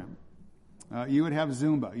diet program. You would have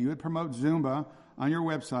Zumba. You would promote Zumba on your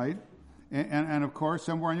website, and of course,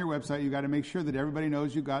 somewhere on your website, you got to make sure that everybody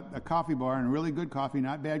knows you got a coffee bar, and really good coffee,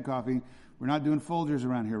 not bad coffee. We're not doing Folgers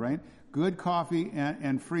around here, right? Good coffee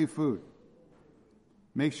and free food.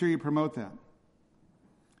 Make sure you promote that.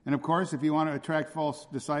 And of course, if you want to attract false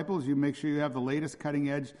disciples, you make sure you have the latest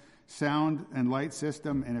cutting-edge sound and light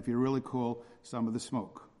system, and if you're really cool, some of the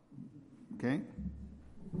smoke. Okay?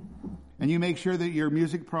 And you make sure that your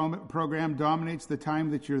music program dominates the time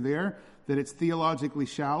that you're there, that it's theologically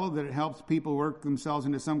shallow, that it helps people work themselves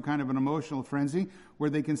into some kind of an emotional frenzy where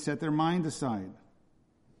they can set their mind aside.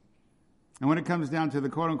 And when it comes down to the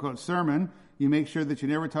quote-unquote sermon, you make sure that you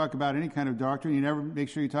never talk about any kind of doctrine. You never make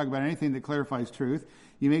sure you talk about anything that clarifies truth.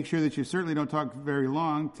 You make sure that you certainly don't talk very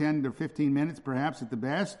long, 10 to 15 minutes perhaps at the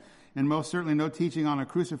best, and most certainly no teaching on a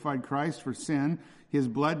crucified Christ for sin, his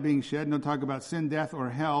blood being shed, no talk about sin, death,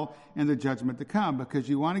 or hell, and the judgment to come, because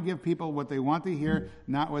you want to give people what they want to hear,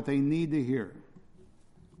 not what they need to hear.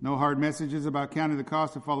 No hard messages about counting the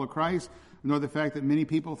cost to follow Christ, nor the fact that many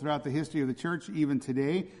people throughout the history of the church, even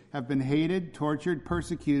today, have been hated, tortured,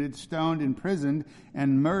 persecuted, stoned, imprisoned,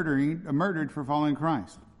 and murdered for following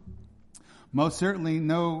Christ. Most certainly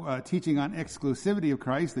no teaching on exclusivity of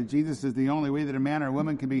Christ, that Jesus is the only way that a man or a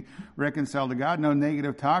woman can be reconciled to God. No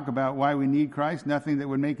negative talk about why we need Christ. Nothing that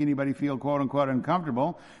would make anybody feel, quote unquote,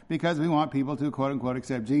 uncomfortable, because we want people to, quote unquote,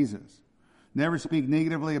 accept Jesus. Never speak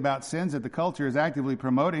negatively about sins that the culture is actively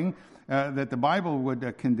promoting, that the Bible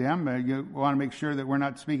would condemn. You want to make sure that we're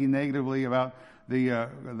not speaking negatively about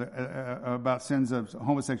about sins of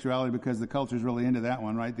homosexuality, because the culture is really into that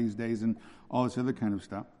one, right, these days, and all this other kind of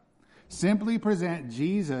stuff. Simply present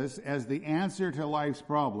Jesus as the answer to life's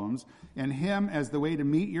problems, and Him as the way to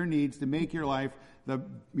meet your needs, to make your life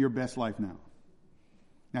your best life now.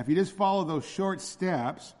 Now, if you just follow those short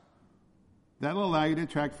steps, that'll allow you to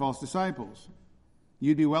attract false disciples.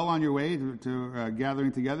 You'd be well on your way to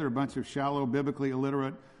gathering together a bunch of shallow, biblically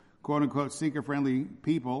illiterate, quote-unquote, seeker-friendly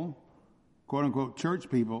people, quote-unquote, church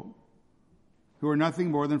people, who are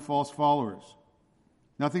nothing more than false followers.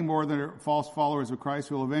 Nothing more than false followers of Christ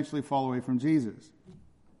who will eventually fall away from Jesus.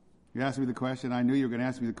 You asked me the question, I knew you were going to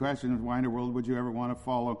ask me the question, why in the world would you ever want to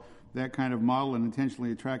follow that kind of model and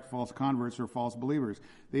intentionally attract false converts or false believers?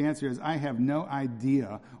 The answer is, I have no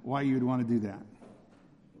idea why you'd want to do that.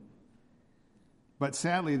 But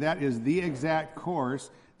sadly, that is the exact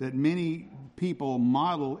course that many people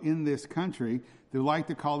model in this country. They like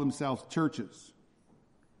to call themselves churches.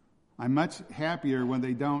 I'm much happier when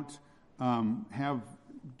they don't have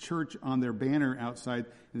church on their banner outside.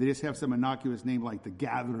 They just have some innocuous name like The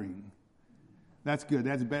Gathering. That's good.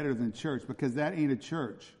 That's better than church, because that ain't a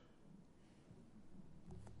church.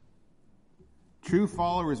 True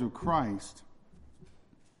followers of Christ,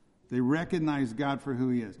 they recognize God for who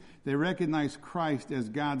He is. They recognize Christ as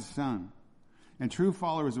God's Son. And true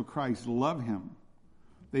followers of Christ love Him.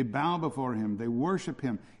 They bow before Him. They worship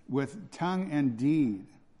Him with tongue and deed.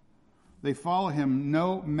 They follow Him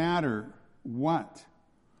no matter what.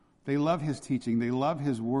 They love His teaching. They love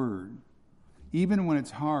His word, even when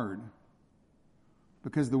it's hard,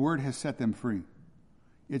 because the word has set them free.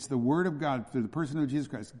 It's the word of God through the person of Jesus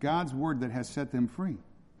Christ, God's word, that has set them free.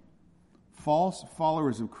 False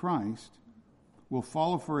followers of Christ will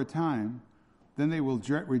follow for a time, then they will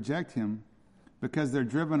reject Him because they're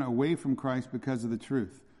driven away from Christ because of the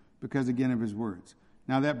truth, because, again, of His words.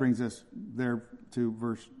 Now that brings us there to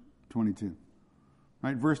verse 22.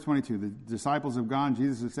 Right, verse 22, the disciples have gone.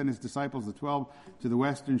 Jesus has sent His disciples, the 12, to the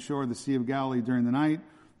western shore of the Sea of Galilee during the night.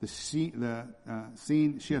 The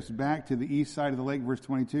scene shifts back to the east side of the lake, verse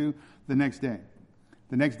 22, the next day.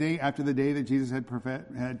 The next day, after the day that Jesus had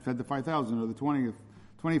fed the 5,000 or the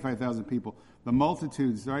 25,000 people, the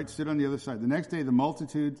multitudes, right, stood on the other side. The next day, the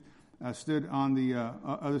multitudes stood on the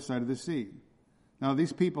other side of the sea. Now,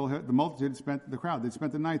 these people, the multitude spent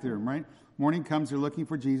the night there, right? Morning comes, they're looking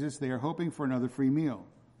for Jesus. They are hoping for another free meal,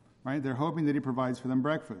 right? They're hoping that He provides for them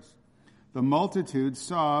breakfast. The multitude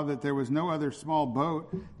saw that there was no other small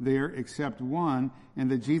boat there except one, and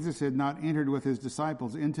that Jesus had not entered with His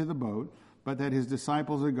disciples into the boat, but that His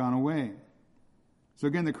disciples had gone away. So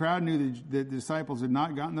again, the crowd knew that the disciples had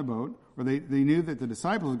not gotten the boat, or they knew that the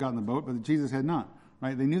disciples had gotten the boat, but that Jesus had not,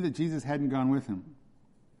 right? They knew that Jesus hadn't gone with Him.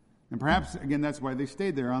 And perhaps, again, that's why they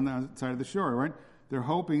stayed there on the side of the shore, right? They're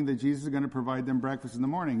hoping that Jesus is going to provide them breakfast in the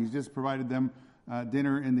morning. He's just provided them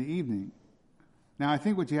dinner in the evening. Now, I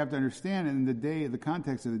think what you have to understand in the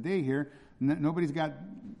context of the day here, nobody's got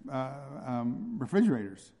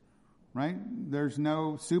refrigerators, right? There's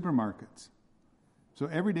no supermarkets. So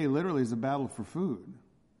every day literally is a battle for food.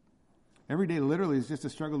 Every day literally is just a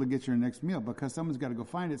struggle to get your next meal, because someone's got to go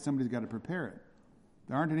find it, somebody's got to prepare it.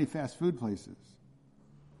 There aren't any fast food places.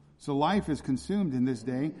 So life is consumed in this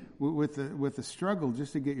day with the struggle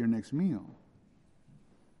just to get your next meal.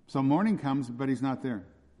 So morning comes, but He's not there.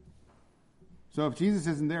 So if Jesus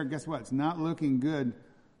isn't there, guess what? It's not looking good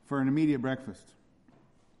for an immediate breakfast.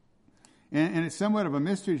 And it's somewhat of a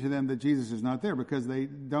mystery to them that Jesus is not there, because they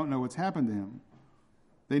don't know what's happened to Him.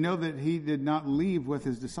 They know that He did not leave with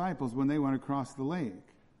His disciples when they went across the lake.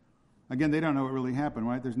 Again, they don't know what really happened,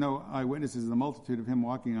 right? There's no eyewitnesses in the multitude of Him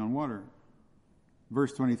walking on water.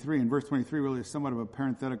 Verse 23, and verse 23 really is somewhat of a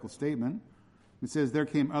parenthetical statement. It says, there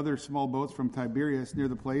came other small boats from Tiberias near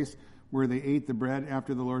the place where they ate the bread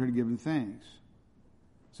after the Lord had given thanks.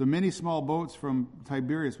 So many small boats from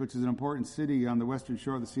Tiberias, which is an important city on the western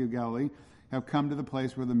shore of the Sea of Galilee, have come to the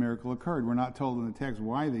place where the miracle occurred. We're not told in the text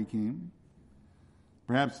why they came.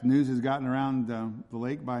 Perhaps news has gotten around the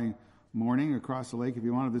lake by morning, across the lake, if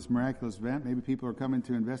you want, of this miraculous event. Maybe people are coming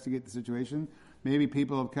to investigate the situation. Maybe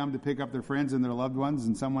people have come to pick up their friends and their loved ones,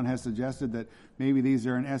 and someone has suggested that maybe these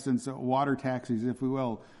are, in essence, water taxis, if we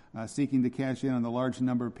will, seeking to cash in on the large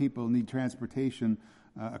number of people who need transportation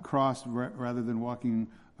across rather than walking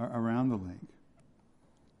around the lake.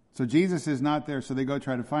 So Jesus is not there, so they go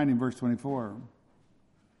try to find him. Verse 24.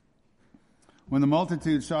 When the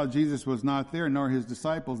multitude saw Jesus was not there, nor his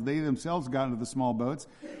disciples, they themselves got into the small boats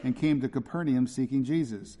and came to Capernaum seeking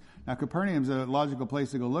Jesus. Now, Capernaum is a logical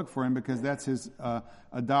place to go look for him because that's his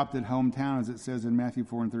adopted hometown, as it says in Matthew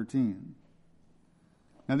 4 and 13.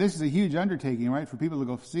 Now, this is a huge undertaking, right, for people to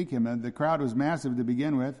go seek him. The crowd was massive to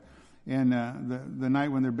begin with, and the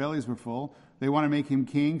night when their bellies were full. They want to make him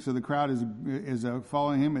king, so the crowd is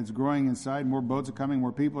following him. It's growing inside. More boats are coming.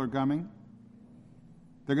 More people are coming.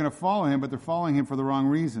 They're going to follow him, but they're following him for the wrong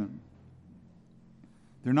reason.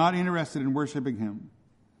 They're not interested in worshiping him.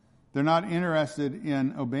 They're not interested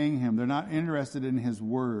in obeying him. They're not interested in his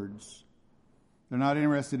words. They're not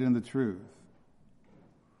interested in the truth.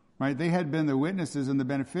 Right? They had been the witnesses and the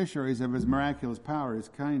beneficiaries of his miraculous power, his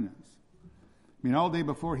kindness. I mean, all day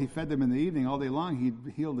before he fed them in the evening, all day long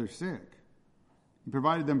he healed their sick. He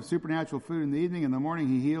provided them supernatural food in the evening. In the morning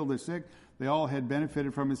he healed their sick. They all had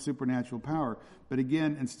benefited from his supernatural power. But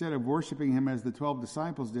again, instead of worshiping him as the 12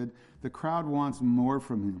 disciples did, the crowd wants more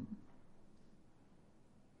from him.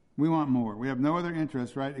 We want more. We have no other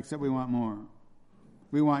interest, right, except we want more.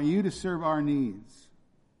 We want you to serve our needs.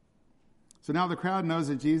 So now the crowd knows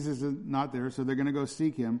that Jesus is not there, so they're going to go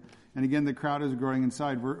seek him. And again, the crowd is growing in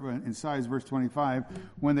size. Verse 25.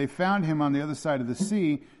 When they found him on the other side of the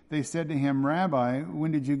sea, they said to him, Rabbi,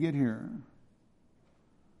 when did you get here?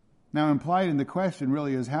 Now, implied in the question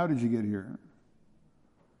really is, how did you get here?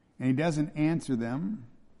 And he doesn't answer them.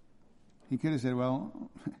 He could have said, well,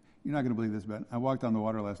 you're not going to believe this, but I walked on the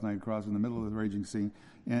water last night across in the middle of the raging sea,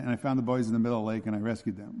 and I found the boys in the middle of the lake, and I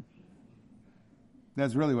rescued them.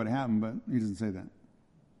 That's really what happened, but he doesn't say that.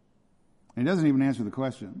 And he doesn't even answer the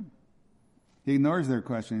question. He ignores their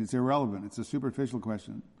question. It's irrelevant. It's a superficial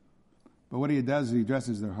question. But what he does is he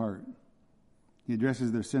addresses their heart. He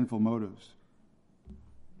addresses their sinful motives.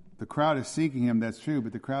 The crowd is seeking him, that's true,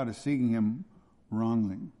 but the crowd is seeking him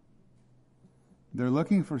wrongly. They're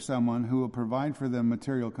looking for someone who will provide for them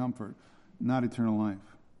material comfort, not eternal life.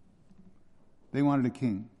 They wanted a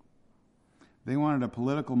king. They wanted a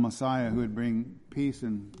political Messiah who would bring peace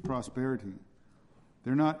and prosperity.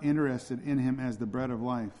 They're not interested in him as the bread of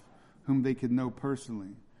life, whom they could know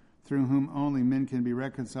personally, through whom only men can be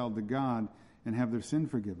reconciled to God and have their sin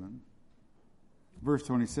forgiven. Verse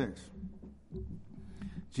 26.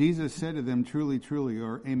 Jesus said to them, truly, truly,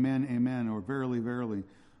 or amen, amen, or verily, verily.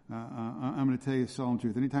 I'm going to tell you a solemn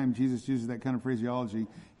truth. Anytime Jesus uses that kind of phraseology,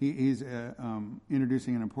 he's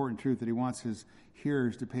introducing an important truth that he wants his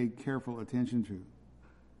hearers to pay careful attention to.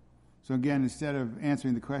 So again, instead of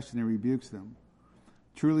answering the question, he rebukes them.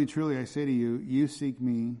 Truly, truly, I say to you, you seek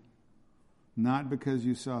me not because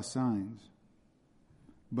you saw signs,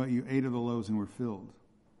 but you ate of the loaves and were filled.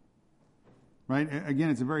 Right? Again,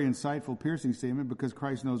 it's a very insightful, piercing statement because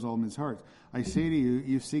Christ knows all men's hearts. I say to you,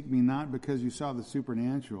 you seek me not because you saw the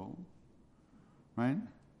supernatural. Right?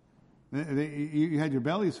 You had your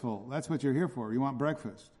bellies full. That's what you're here for. You want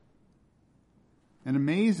breakfast. And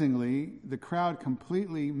amazingly, the crowd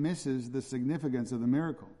completely misses the significance of the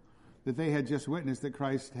miracle that they had just witnessed that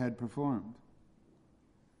Christ had performed.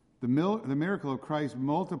 The miracle of Christ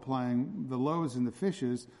multiplying the loaves and the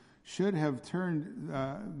fishes should have turned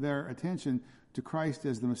their attention to Christ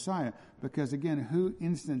as the Messiah. Because again, who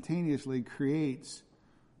instantaneously creates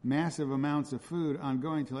massive amounts of food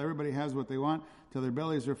ongoing till everybody has what they want, till their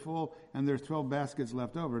bellies are full, and there's 12 baskets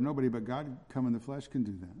left over? Nobody but God come in the flesh can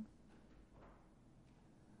do that.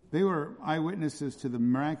 They were eyewitnesses to the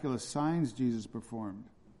miraculous signs Jesus performed.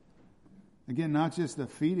 Again, not just the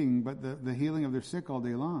feeding, but the healing of their sick all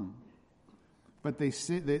day long. But they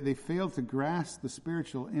failed to grasp the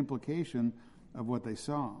spiritual implication of what they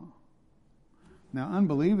saw. Now,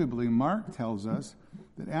 unbelievably, Mark tells us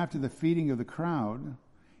that after the feeding of the crowd,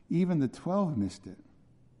 even the 12 missed it.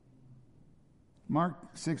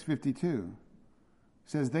 Mark 6:52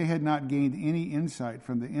 says they had not gained any insight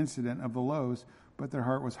from the incident of the loaves, but their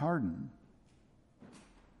heart was hardened.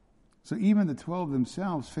 So even the 12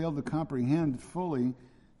 themselves failed to comprehend fully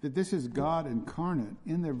that this is God incarnate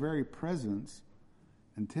in their very presence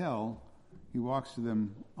until he walks to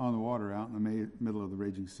them on the water out in the middle of the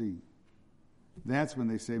raging sea. That's when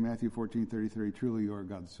they say, Matthew 14:33, truly you are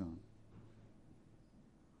God's son.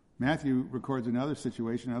 Matthew records another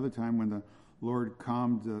situation, another time when the Lord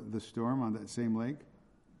calmed the storm on that same lake.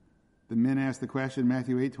 The men asked the question,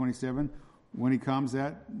 Matthew 8:27, when he calms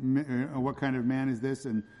that, what kind of man is this?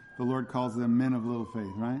 And the Lord calls them men of little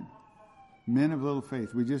faith, right? Men of little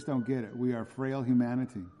faith. We just don't get it. We are frail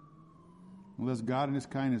humanity. Unless God in his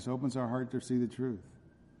kindness opens our heart to see the truth.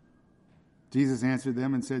 Jesus answered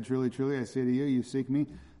them and said, truly, truly, I say to you, you seek me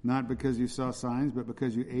not because you saw signs, but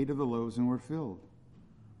because you ate of the loaves and were filled.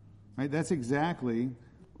 Right? That's exactly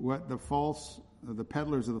what the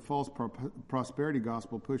peddlers of the false prosperity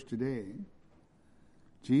gospel push today.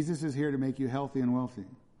 Jesus is here to make you healthy and wealthy.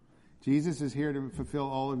 Jesus is here to fulfill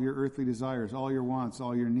all of your earthly desires, all your wants,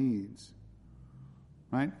 all your needs.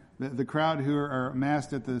 Right? The crowd who are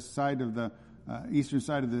amassed at the side of the eastern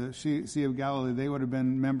side of the Sea of Galilee, they would have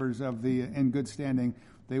been members of in good standing.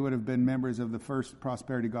 They would have been members of the first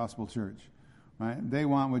prosperity gospel church. Right? They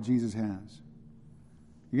want what Jesus has.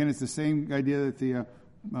 Again, it's the same idea that the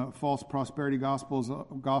false prosperity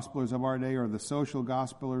gospelers of our day, or the social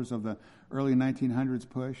gospelers of the early 1900s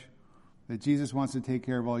push, that Jesus wants to take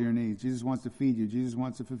care of all your needs. Jesus wants to feed you. Jesus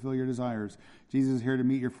wants to fulfill your desires. Jesus is here to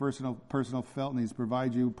meet your personal felt needs,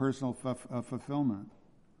 provide you personal fulfillment.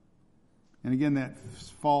 And again, that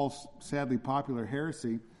false, sadly popular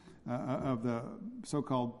heresy of the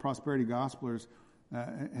so-called prosperity gospelers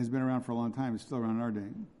has been around for a long time. It's still around in our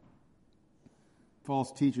day.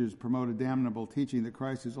 False teachers promote a damnable teaching that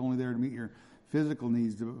Christ is only there to meet your physical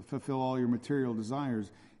needs, to fulfill all your material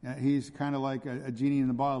desires. He's kind of like a genie in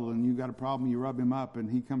a bottle, and you've got a problem, you rub him up, and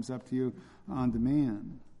he comes up to you on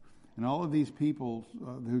demand. And all of these people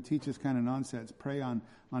who teach this kind of nonsense prey on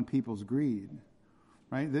people's greed.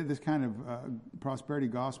 Right? This kind of prosperity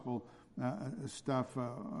gospel stuff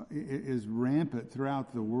is rampant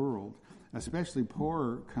throughout the world, especially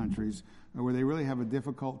poorer countries where they really have a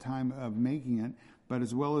difficult time of making it, but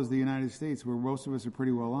as well as the United States, where most of us are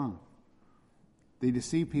pretty well off. They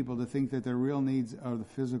deceive people to think that their real needs are the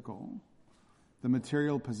physical, the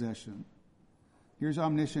material possession. Here's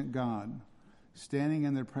omniscient God standing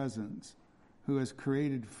in their presence, who has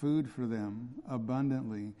created food for them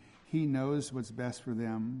abundantly. He knows what's best for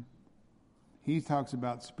them. He talks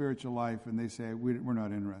about spiritual life, and they say, we're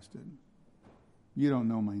not interested. You don't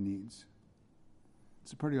know my needs.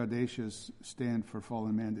 It's a pretty audacious stand for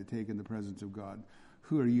fallen man to take in the presence of God.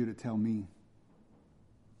 Who are you to tell me?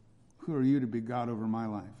 Who are you to be God over my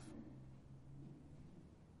life?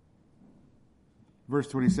 Verse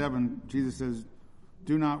 27, Jesus says,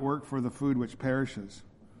 do not work for the food which perishes.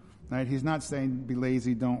 Right? He's not saying be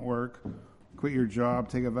lazy, don't work, quit your job,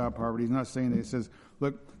 take a vow of poverty. He's not saying that. He says,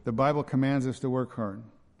 look, the Bible commands us to work hard,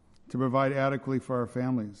 to provide adequately for our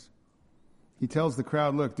families. He tells the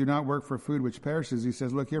crowd, look, do not work for food which perishes. He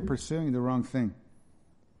says, look, you're pursuing the wrong thing.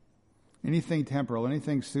 Anything temporal,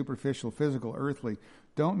 anything superficial, physical, earthly,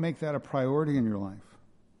 don't make that a priority in your life.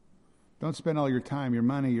 Don't spend all your time, your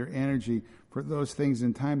money, your energy for those things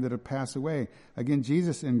in time that have passed away. Again,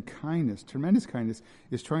 Jesus in kindness, tremendous kindness,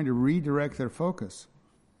 is trying to redirect their focus.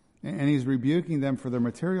 And he's rebuking them for their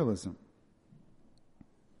materialism.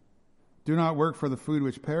 Do not work for the food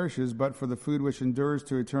which perishes, but for the food which endures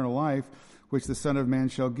to eternal life, which the Son of Man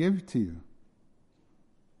shall give to you.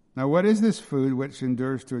 Now, what is this food which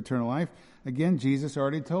endures to eternal life? Again, Jesus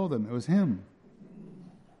already told them. It was him.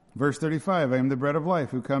 Verse 35, I am the bread of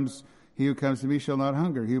life. He who comes to me shall not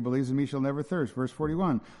hunger. He who believes in me shall never thirst. Verse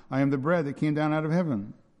 41, I am the bread that came down out of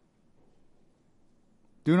heaven.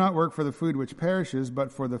 Do not work for the food which perishes,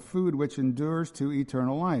 but for the food which endures to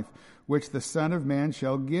eternal life, which the Son of Man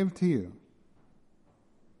shall give to you.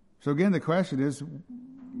 So again, the question is,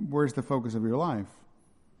 where's the focus of your life?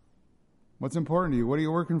 What's important to you? What are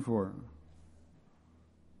you working for?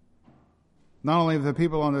 Not only the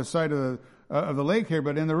people on the side of the lake here,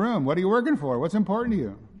 but in the room. What are you working for? What's important to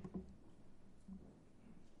you?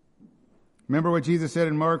 Remember what Jesus said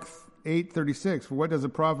in Mark 8:36. For what does it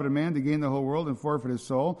profit a man to gain the whole world and forfeit his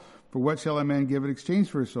soul? For what shall a man give in exchange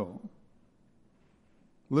for his soul?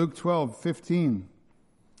 Luke 12:15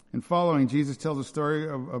 and following, Jesus tells a story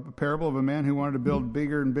of a parable of a man who wanted to build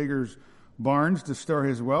bigger and bigger barns to store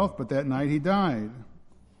his wealth, but that night he died.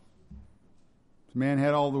 This man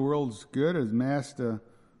had all the world's good, has amassed a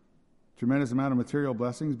tremendous amount of material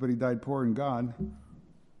blessings, but he died poor in God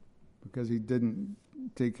because he didn't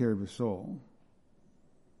take care of his soul.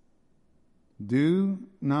 Do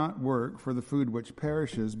not work for the food which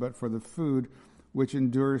perishes, but for the food which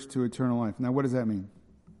endures to eternal life. Now, what does that mean?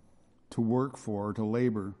 To work for, or to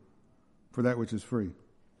labor for that which is free.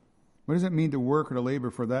 What does it mean to work or to labor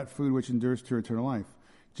for that food which endures to eternal life?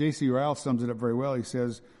 J.C. Ryle sums it up very well. He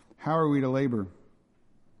says, how are we to labor?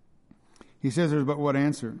 He says there's but one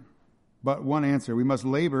answer. We must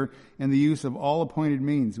labor in the use of all appointed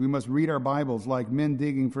means. We must read our Bibles like men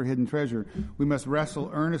digging for hidden treasure. We must wrestle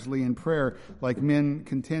earnestly in prayer like men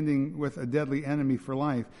contending with a deadly enemy for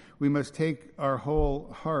life. We must take our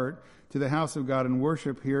whole heart to the house of God and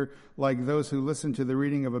worship here like those who listen to the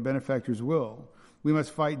reading of a benefactor's will. We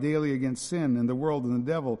must fight daily against sin and the world and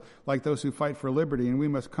the devil like those who fight for liberty, and we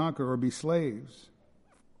must conquer or be slaves.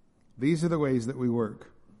 These are the ways that we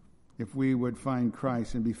work if we would find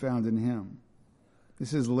Christ and be found in him.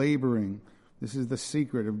 This is laboring. This is the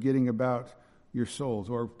secret of getting about your souls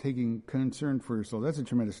or taking concern for your soul. That's a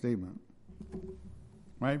tremendous statement,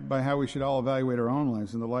 right? By how we should all evaluate our own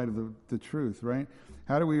lives in the light of the truth, right?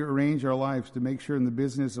 How do we arrange our lives to make sure in the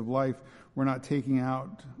business of life we're not taken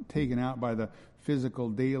out by the physical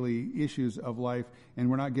daily issues of life and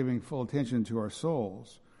we're not giving full attention to our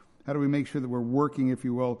souls? How do we make sure that we're working, if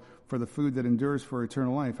you will, for the food that endures for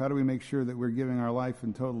eternal life? How do we make sure that we're giving our life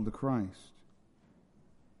in total to Christ?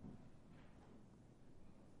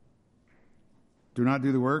 Do not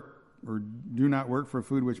do the work, or do not work for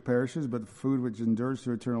food which perishes, but the food which endures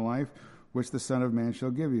to eternal life, which the Son of Man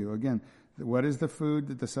shall give you. Again, what is the food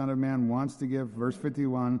that the Son of Man wants to give? Verse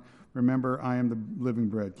 51, remember, I am the living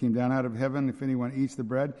bread. Came down out of heaven. If anyone eats the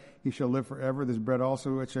bread, he shall live forever. This bread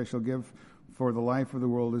also which I shall give for the life of the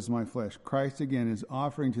world is my flesh. Christ, again, is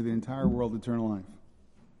offering to the entire world eternal life.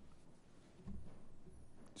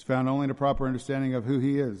 It's found only in a proper understanding of who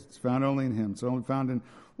he is. It's found only in him. It's only found in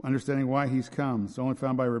understanding why he's come. It's only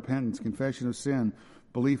found by repentance, confession of sin,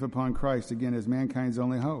 belief upon Christ, again, as mankind's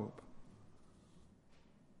only hope.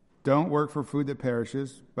 Don't work for food that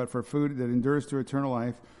perishes, but for food that endures to eternal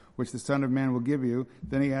life, which the Son of Man will give you.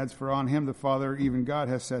 Then he adds, for on him the Father, even God,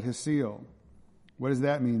 has set his seal. What does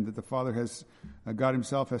that mean, that the Father has, God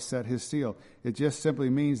himself has set his seal? It just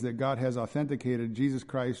simply means that God has authenticated Jesus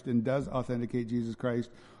Christ and does authenticate Jesus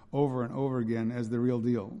Christ over and over again as the real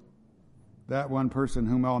deal. That one person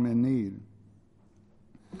whom all men need.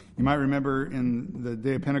 You might remember in the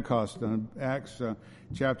day of Pentecost, Acts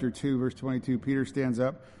chapter 2, verse 22, Peter stands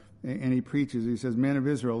up and he preaches. He says, men of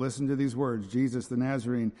Israel, listen to these words. Jesus the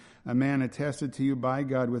Nazarene, a man attested to you by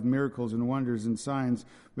God with miracles and wonders and signs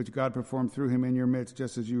which God performed through him in your midst,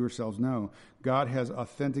 just as you yourselves know. God has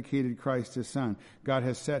authenticated Christ his Son. God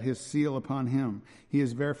has set his seal upon him. He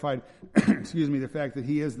has verified, the fact that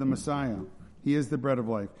he is the Messiah. He is the bread of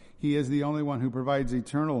life. He is the only one who provides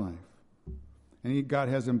eternal life. And God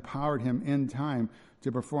has empowered him in time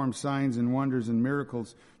to perform signs and wonders and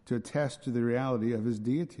miracles to attest to the reality of his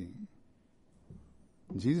deity.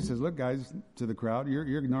 And Jesus says, look, guys, to the crowd, you're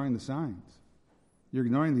ignoring the signs. You're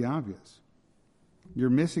ignoring the obvious. You're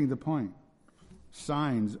missing the point.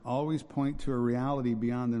 Signs always point to a reality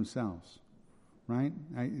beyond themselves, right?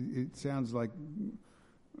 It sounds like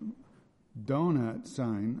donut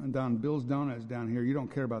sign down Bill's Donuts down here. You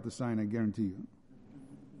don't care about the sign, I guarantee you.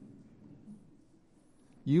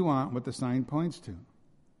 You want what the sign points to.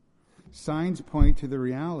 Signs point to the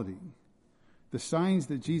reality. The signs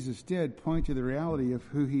that Jesus did point to the reality of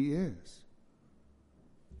who he is.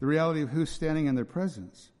 The reality of who's standing in their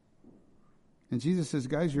presence. And Jesus says,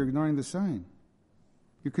 guys, you're ignoring the sign.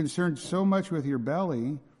 You're concerned so much with your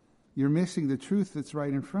belly, you're missing the truth that's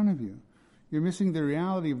right in front of you. You're missing the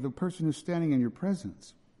reality of the person who's standing in your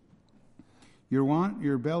presence.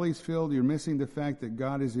 Your belly's filled, you're missing the fact that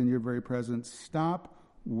God is in your very presence. Stop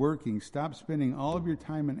working. Stop spending all of your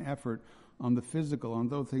time and effort on the physical, on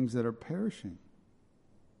those things that are perishing.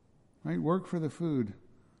 Right? Work for the food.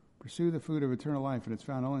 Pursue the food of eternal life, and it's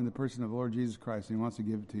found only in the person of the Lord Jesus Christ, and he wants to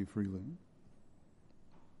give it to you freely.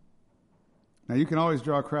 Now, you can always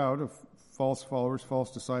draw a crowd of false followers,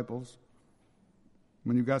 false disciples.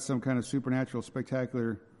 When you've got some kind of supernatural,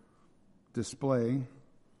 spectacular display, you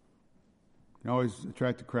can always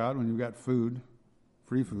attract a crowd when you've got food,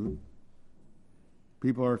 free food.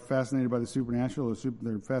 People are fascinated by the supernatural.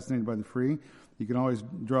 They're fascinated by the free. You can always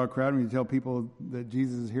draw a crowd when you tell people that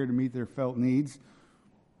Jesus is here to meet their felt needs.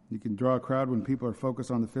 You can draw a crowd when people are focused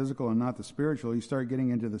on the physical and not the spiritual. You start getting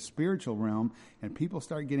into the spiritual realm, and people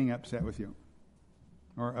start getting upset with you.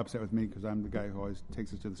 Or upset with me, because I'm the guy who always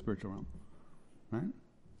takes us to the spiritual realm. Right?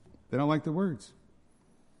 They don't like the words.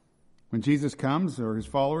 When Jesus comes, or his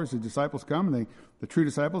followers, his disciples come, and the true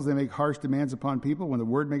disciples, they make harsh demands upon people. When the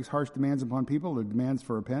word makes harsh demands upon people, the demands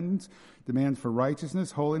for repentance, demands for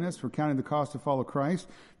righteousness, holiness, for counting the cost to follow Christ,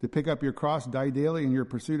 to pick up your cross, die daily in your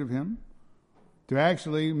pursuit of him, to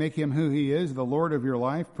actually make him who he is, the Lord of your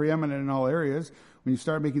life, preeminent in all areas. When you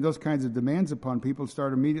start making those kinds of demands upon people, you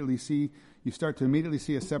start to immediately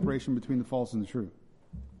see a separation between the false and the true.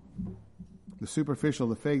 The superficial,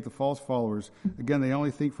 the fake, the false followers, again, they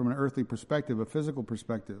only think from an earthly perspective, a physical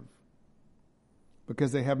perspective,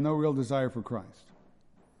 because they have no real desire for Christ.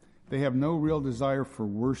 They have no real desire for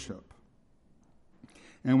worship.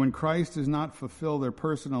 And when Christ does not fulfill their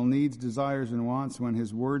personal needs, desires, and wants, when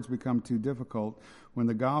his words become too difficult, when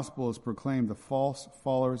the gospel is proclaimed, the false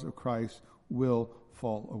followers of Christ will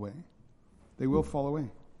fall away. They will fall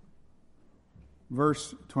away.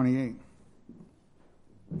 Verse 28.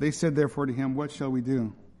 They said therefore to him, what shall we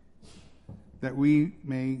do? that we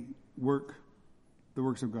may work the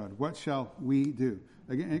works of God. What shall we do?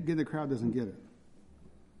 Again, the crowd doesn't get it.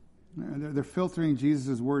 They're filtering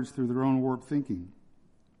Jesus' words through their own warped thinking,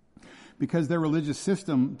 because their religious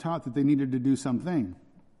system taught that they needed to do something,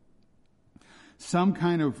 some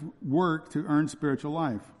kind of work to earn spiritual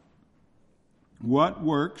life. What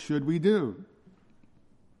work should we do?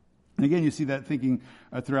 And again, you see that thinking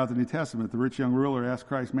throughout the New Testament. The rich young ruler asked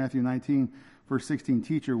Christ, Matthew 19, verse 16,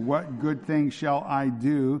 "Teacher, what good thing shall I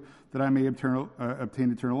do that I may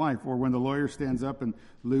obtain eternal life?" Or when the lawyer stands up in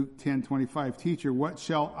Luke 10:25, "Teacher, what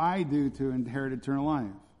shall I do to inherit eternal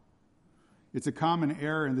life?" It's a common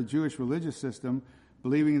error in the Jewish religious system,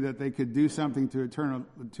 believing that they could do something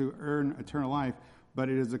to earn eternal life, but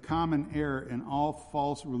it is a common error in all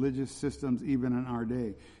false religious systems, even in our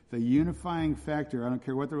day. The unifying factor, I don't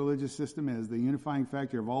care what the religious system is, the unifying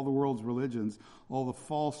factor of all the world's religions, all the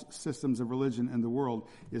false systems of religion in the world,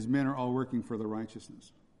 is men are all working for their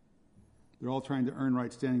righteousness. They're all trying to earn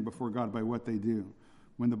right standing before God by what they do.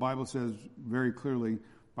 When the Bible says very clearly,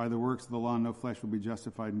 by the works of the law, no flesh will be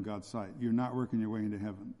justified in God's sight. You're not working your way into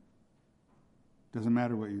heaven. Doesn't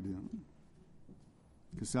matter what you do.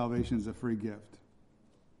 Because salvation is a free gift.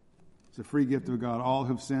 It's a free gift of God. All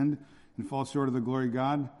have sinned and fall short of the glory of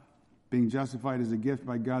God, being justified as a gift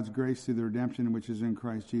by God's grace through the redemption which is in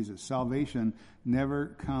Christ Jesus. Salvation never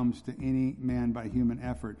comes to any man by human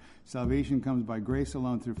effort. Salvation comes by grace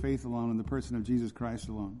alone, through faith alone, in the person of Jesus Christ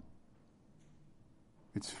alone.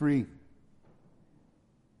 It's free.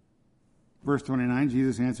 Verse 29,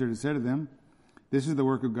 Jesus answered and said to them, "This is the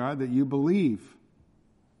work of God, that you believe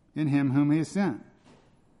in him whom he has sent."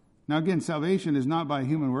 Now again, salvation is not by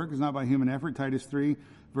human work, it's not by human effort. Titus 3,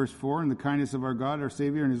 verse 4, "And the kindness of our God, our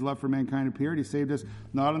Savior, and his love for mankind appeared. He saved us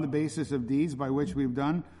not on the basis of deeds by which we've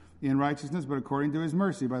done in righteousness, but according to his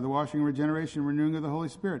mercy, by the washing, regeneration, and renewing of the Holy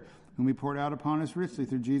Spirit, whom he poured out upon us richly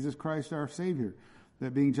through Jesus Christ our Savior,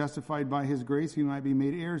 that being justified by his grace, we might be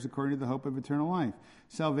made heirs according to the hope of eternal life."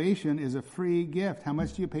 Salvation is a free gift. How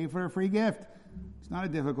much do you pay for a free gift? It's not a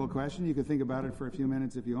difficult question. You can think about it for a few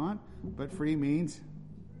minutes if you want. But free means,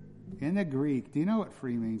 in the Greek, do you know what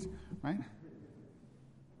free means? Right?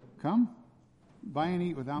 Come, buy and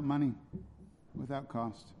eat without money, without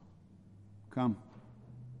cost. Come.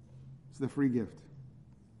 It's the free gift.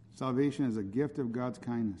 Salvation is a gift of God's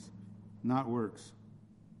kindness, not works.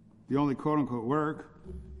 The only quote-unquote work,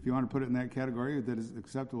 if you want to put it in that category, that is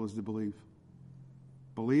acceptable is to believe.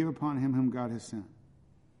 Believe upon him whom God has sent.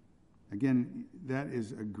 Again, that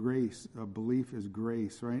is a grace. A belief is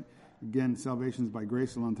grace, right? Again, salvation is by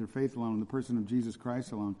grace alone, through faith alone, in the person of Jesus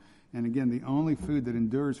Christ alone. And again, the only food that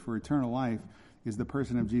endures for eternal life is the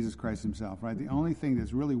person of Jesus Christ himself, right? The only thing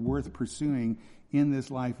that's really worth pursuing in this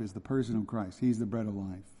life is the person of Christ. He's the bread of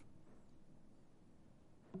life.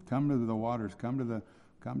 Come to the waters. Come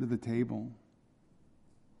to the table.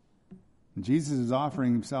 And Jesus is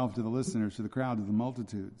offering himself to the listeners, to the crowd, to the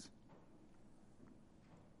multitudes.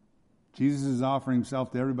 Jesus is offering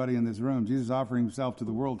himself to everybody in this room. Jesus is offering himself to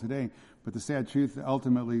the world today. But the sad truth,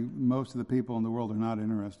 ultimately, most of the people in the world are not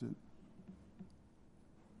interested.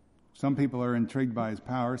 Some people are intrigued by his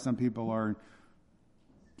power. Some people are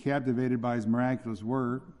captivated by his miraculous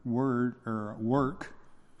work.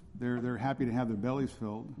 They're happy to have their bellies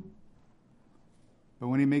filled. But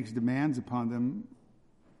when he makes demands upon them,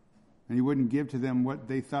 and he wouldn't give to them what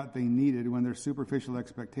they thought they needed when their superficial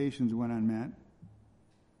expectations went unmet,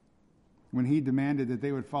 when he demanded that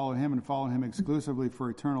they would follow him and follow him exclusively for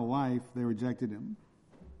eternal life, they rejected him.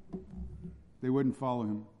 They wouldn't follow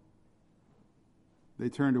him. They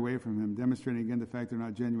turned away from him, demonstrating again the fact they're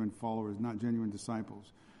not genuine followers, not genuine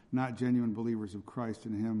disciples, not genuine believers of Christ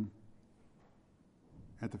and him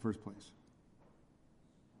at the first place.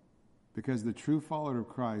 Because the true follower of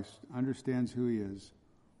Christ understands who he is,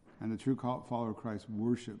 and the true follower of Christ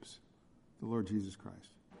worships the Lord Jesus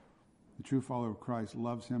Christ. The true follower of Christ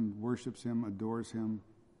loves him, worships him, adores him,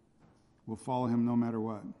 will follow him no matter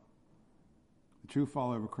what. The true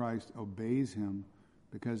follower of Christ obeys him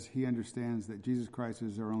because he understands that Jesus Christ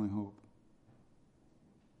is our only hope.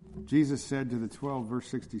 Jesus said to the 12, verse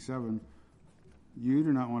 67, "You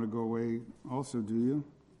do not want to go away also, do you?"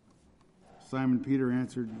 Simon Peter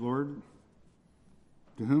answered, "Lord,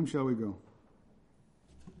 to whom shall we go?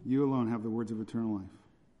 You alone have the words of eternal life.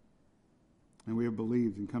 And we have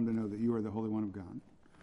believed and come to know that you are the Holy One of God."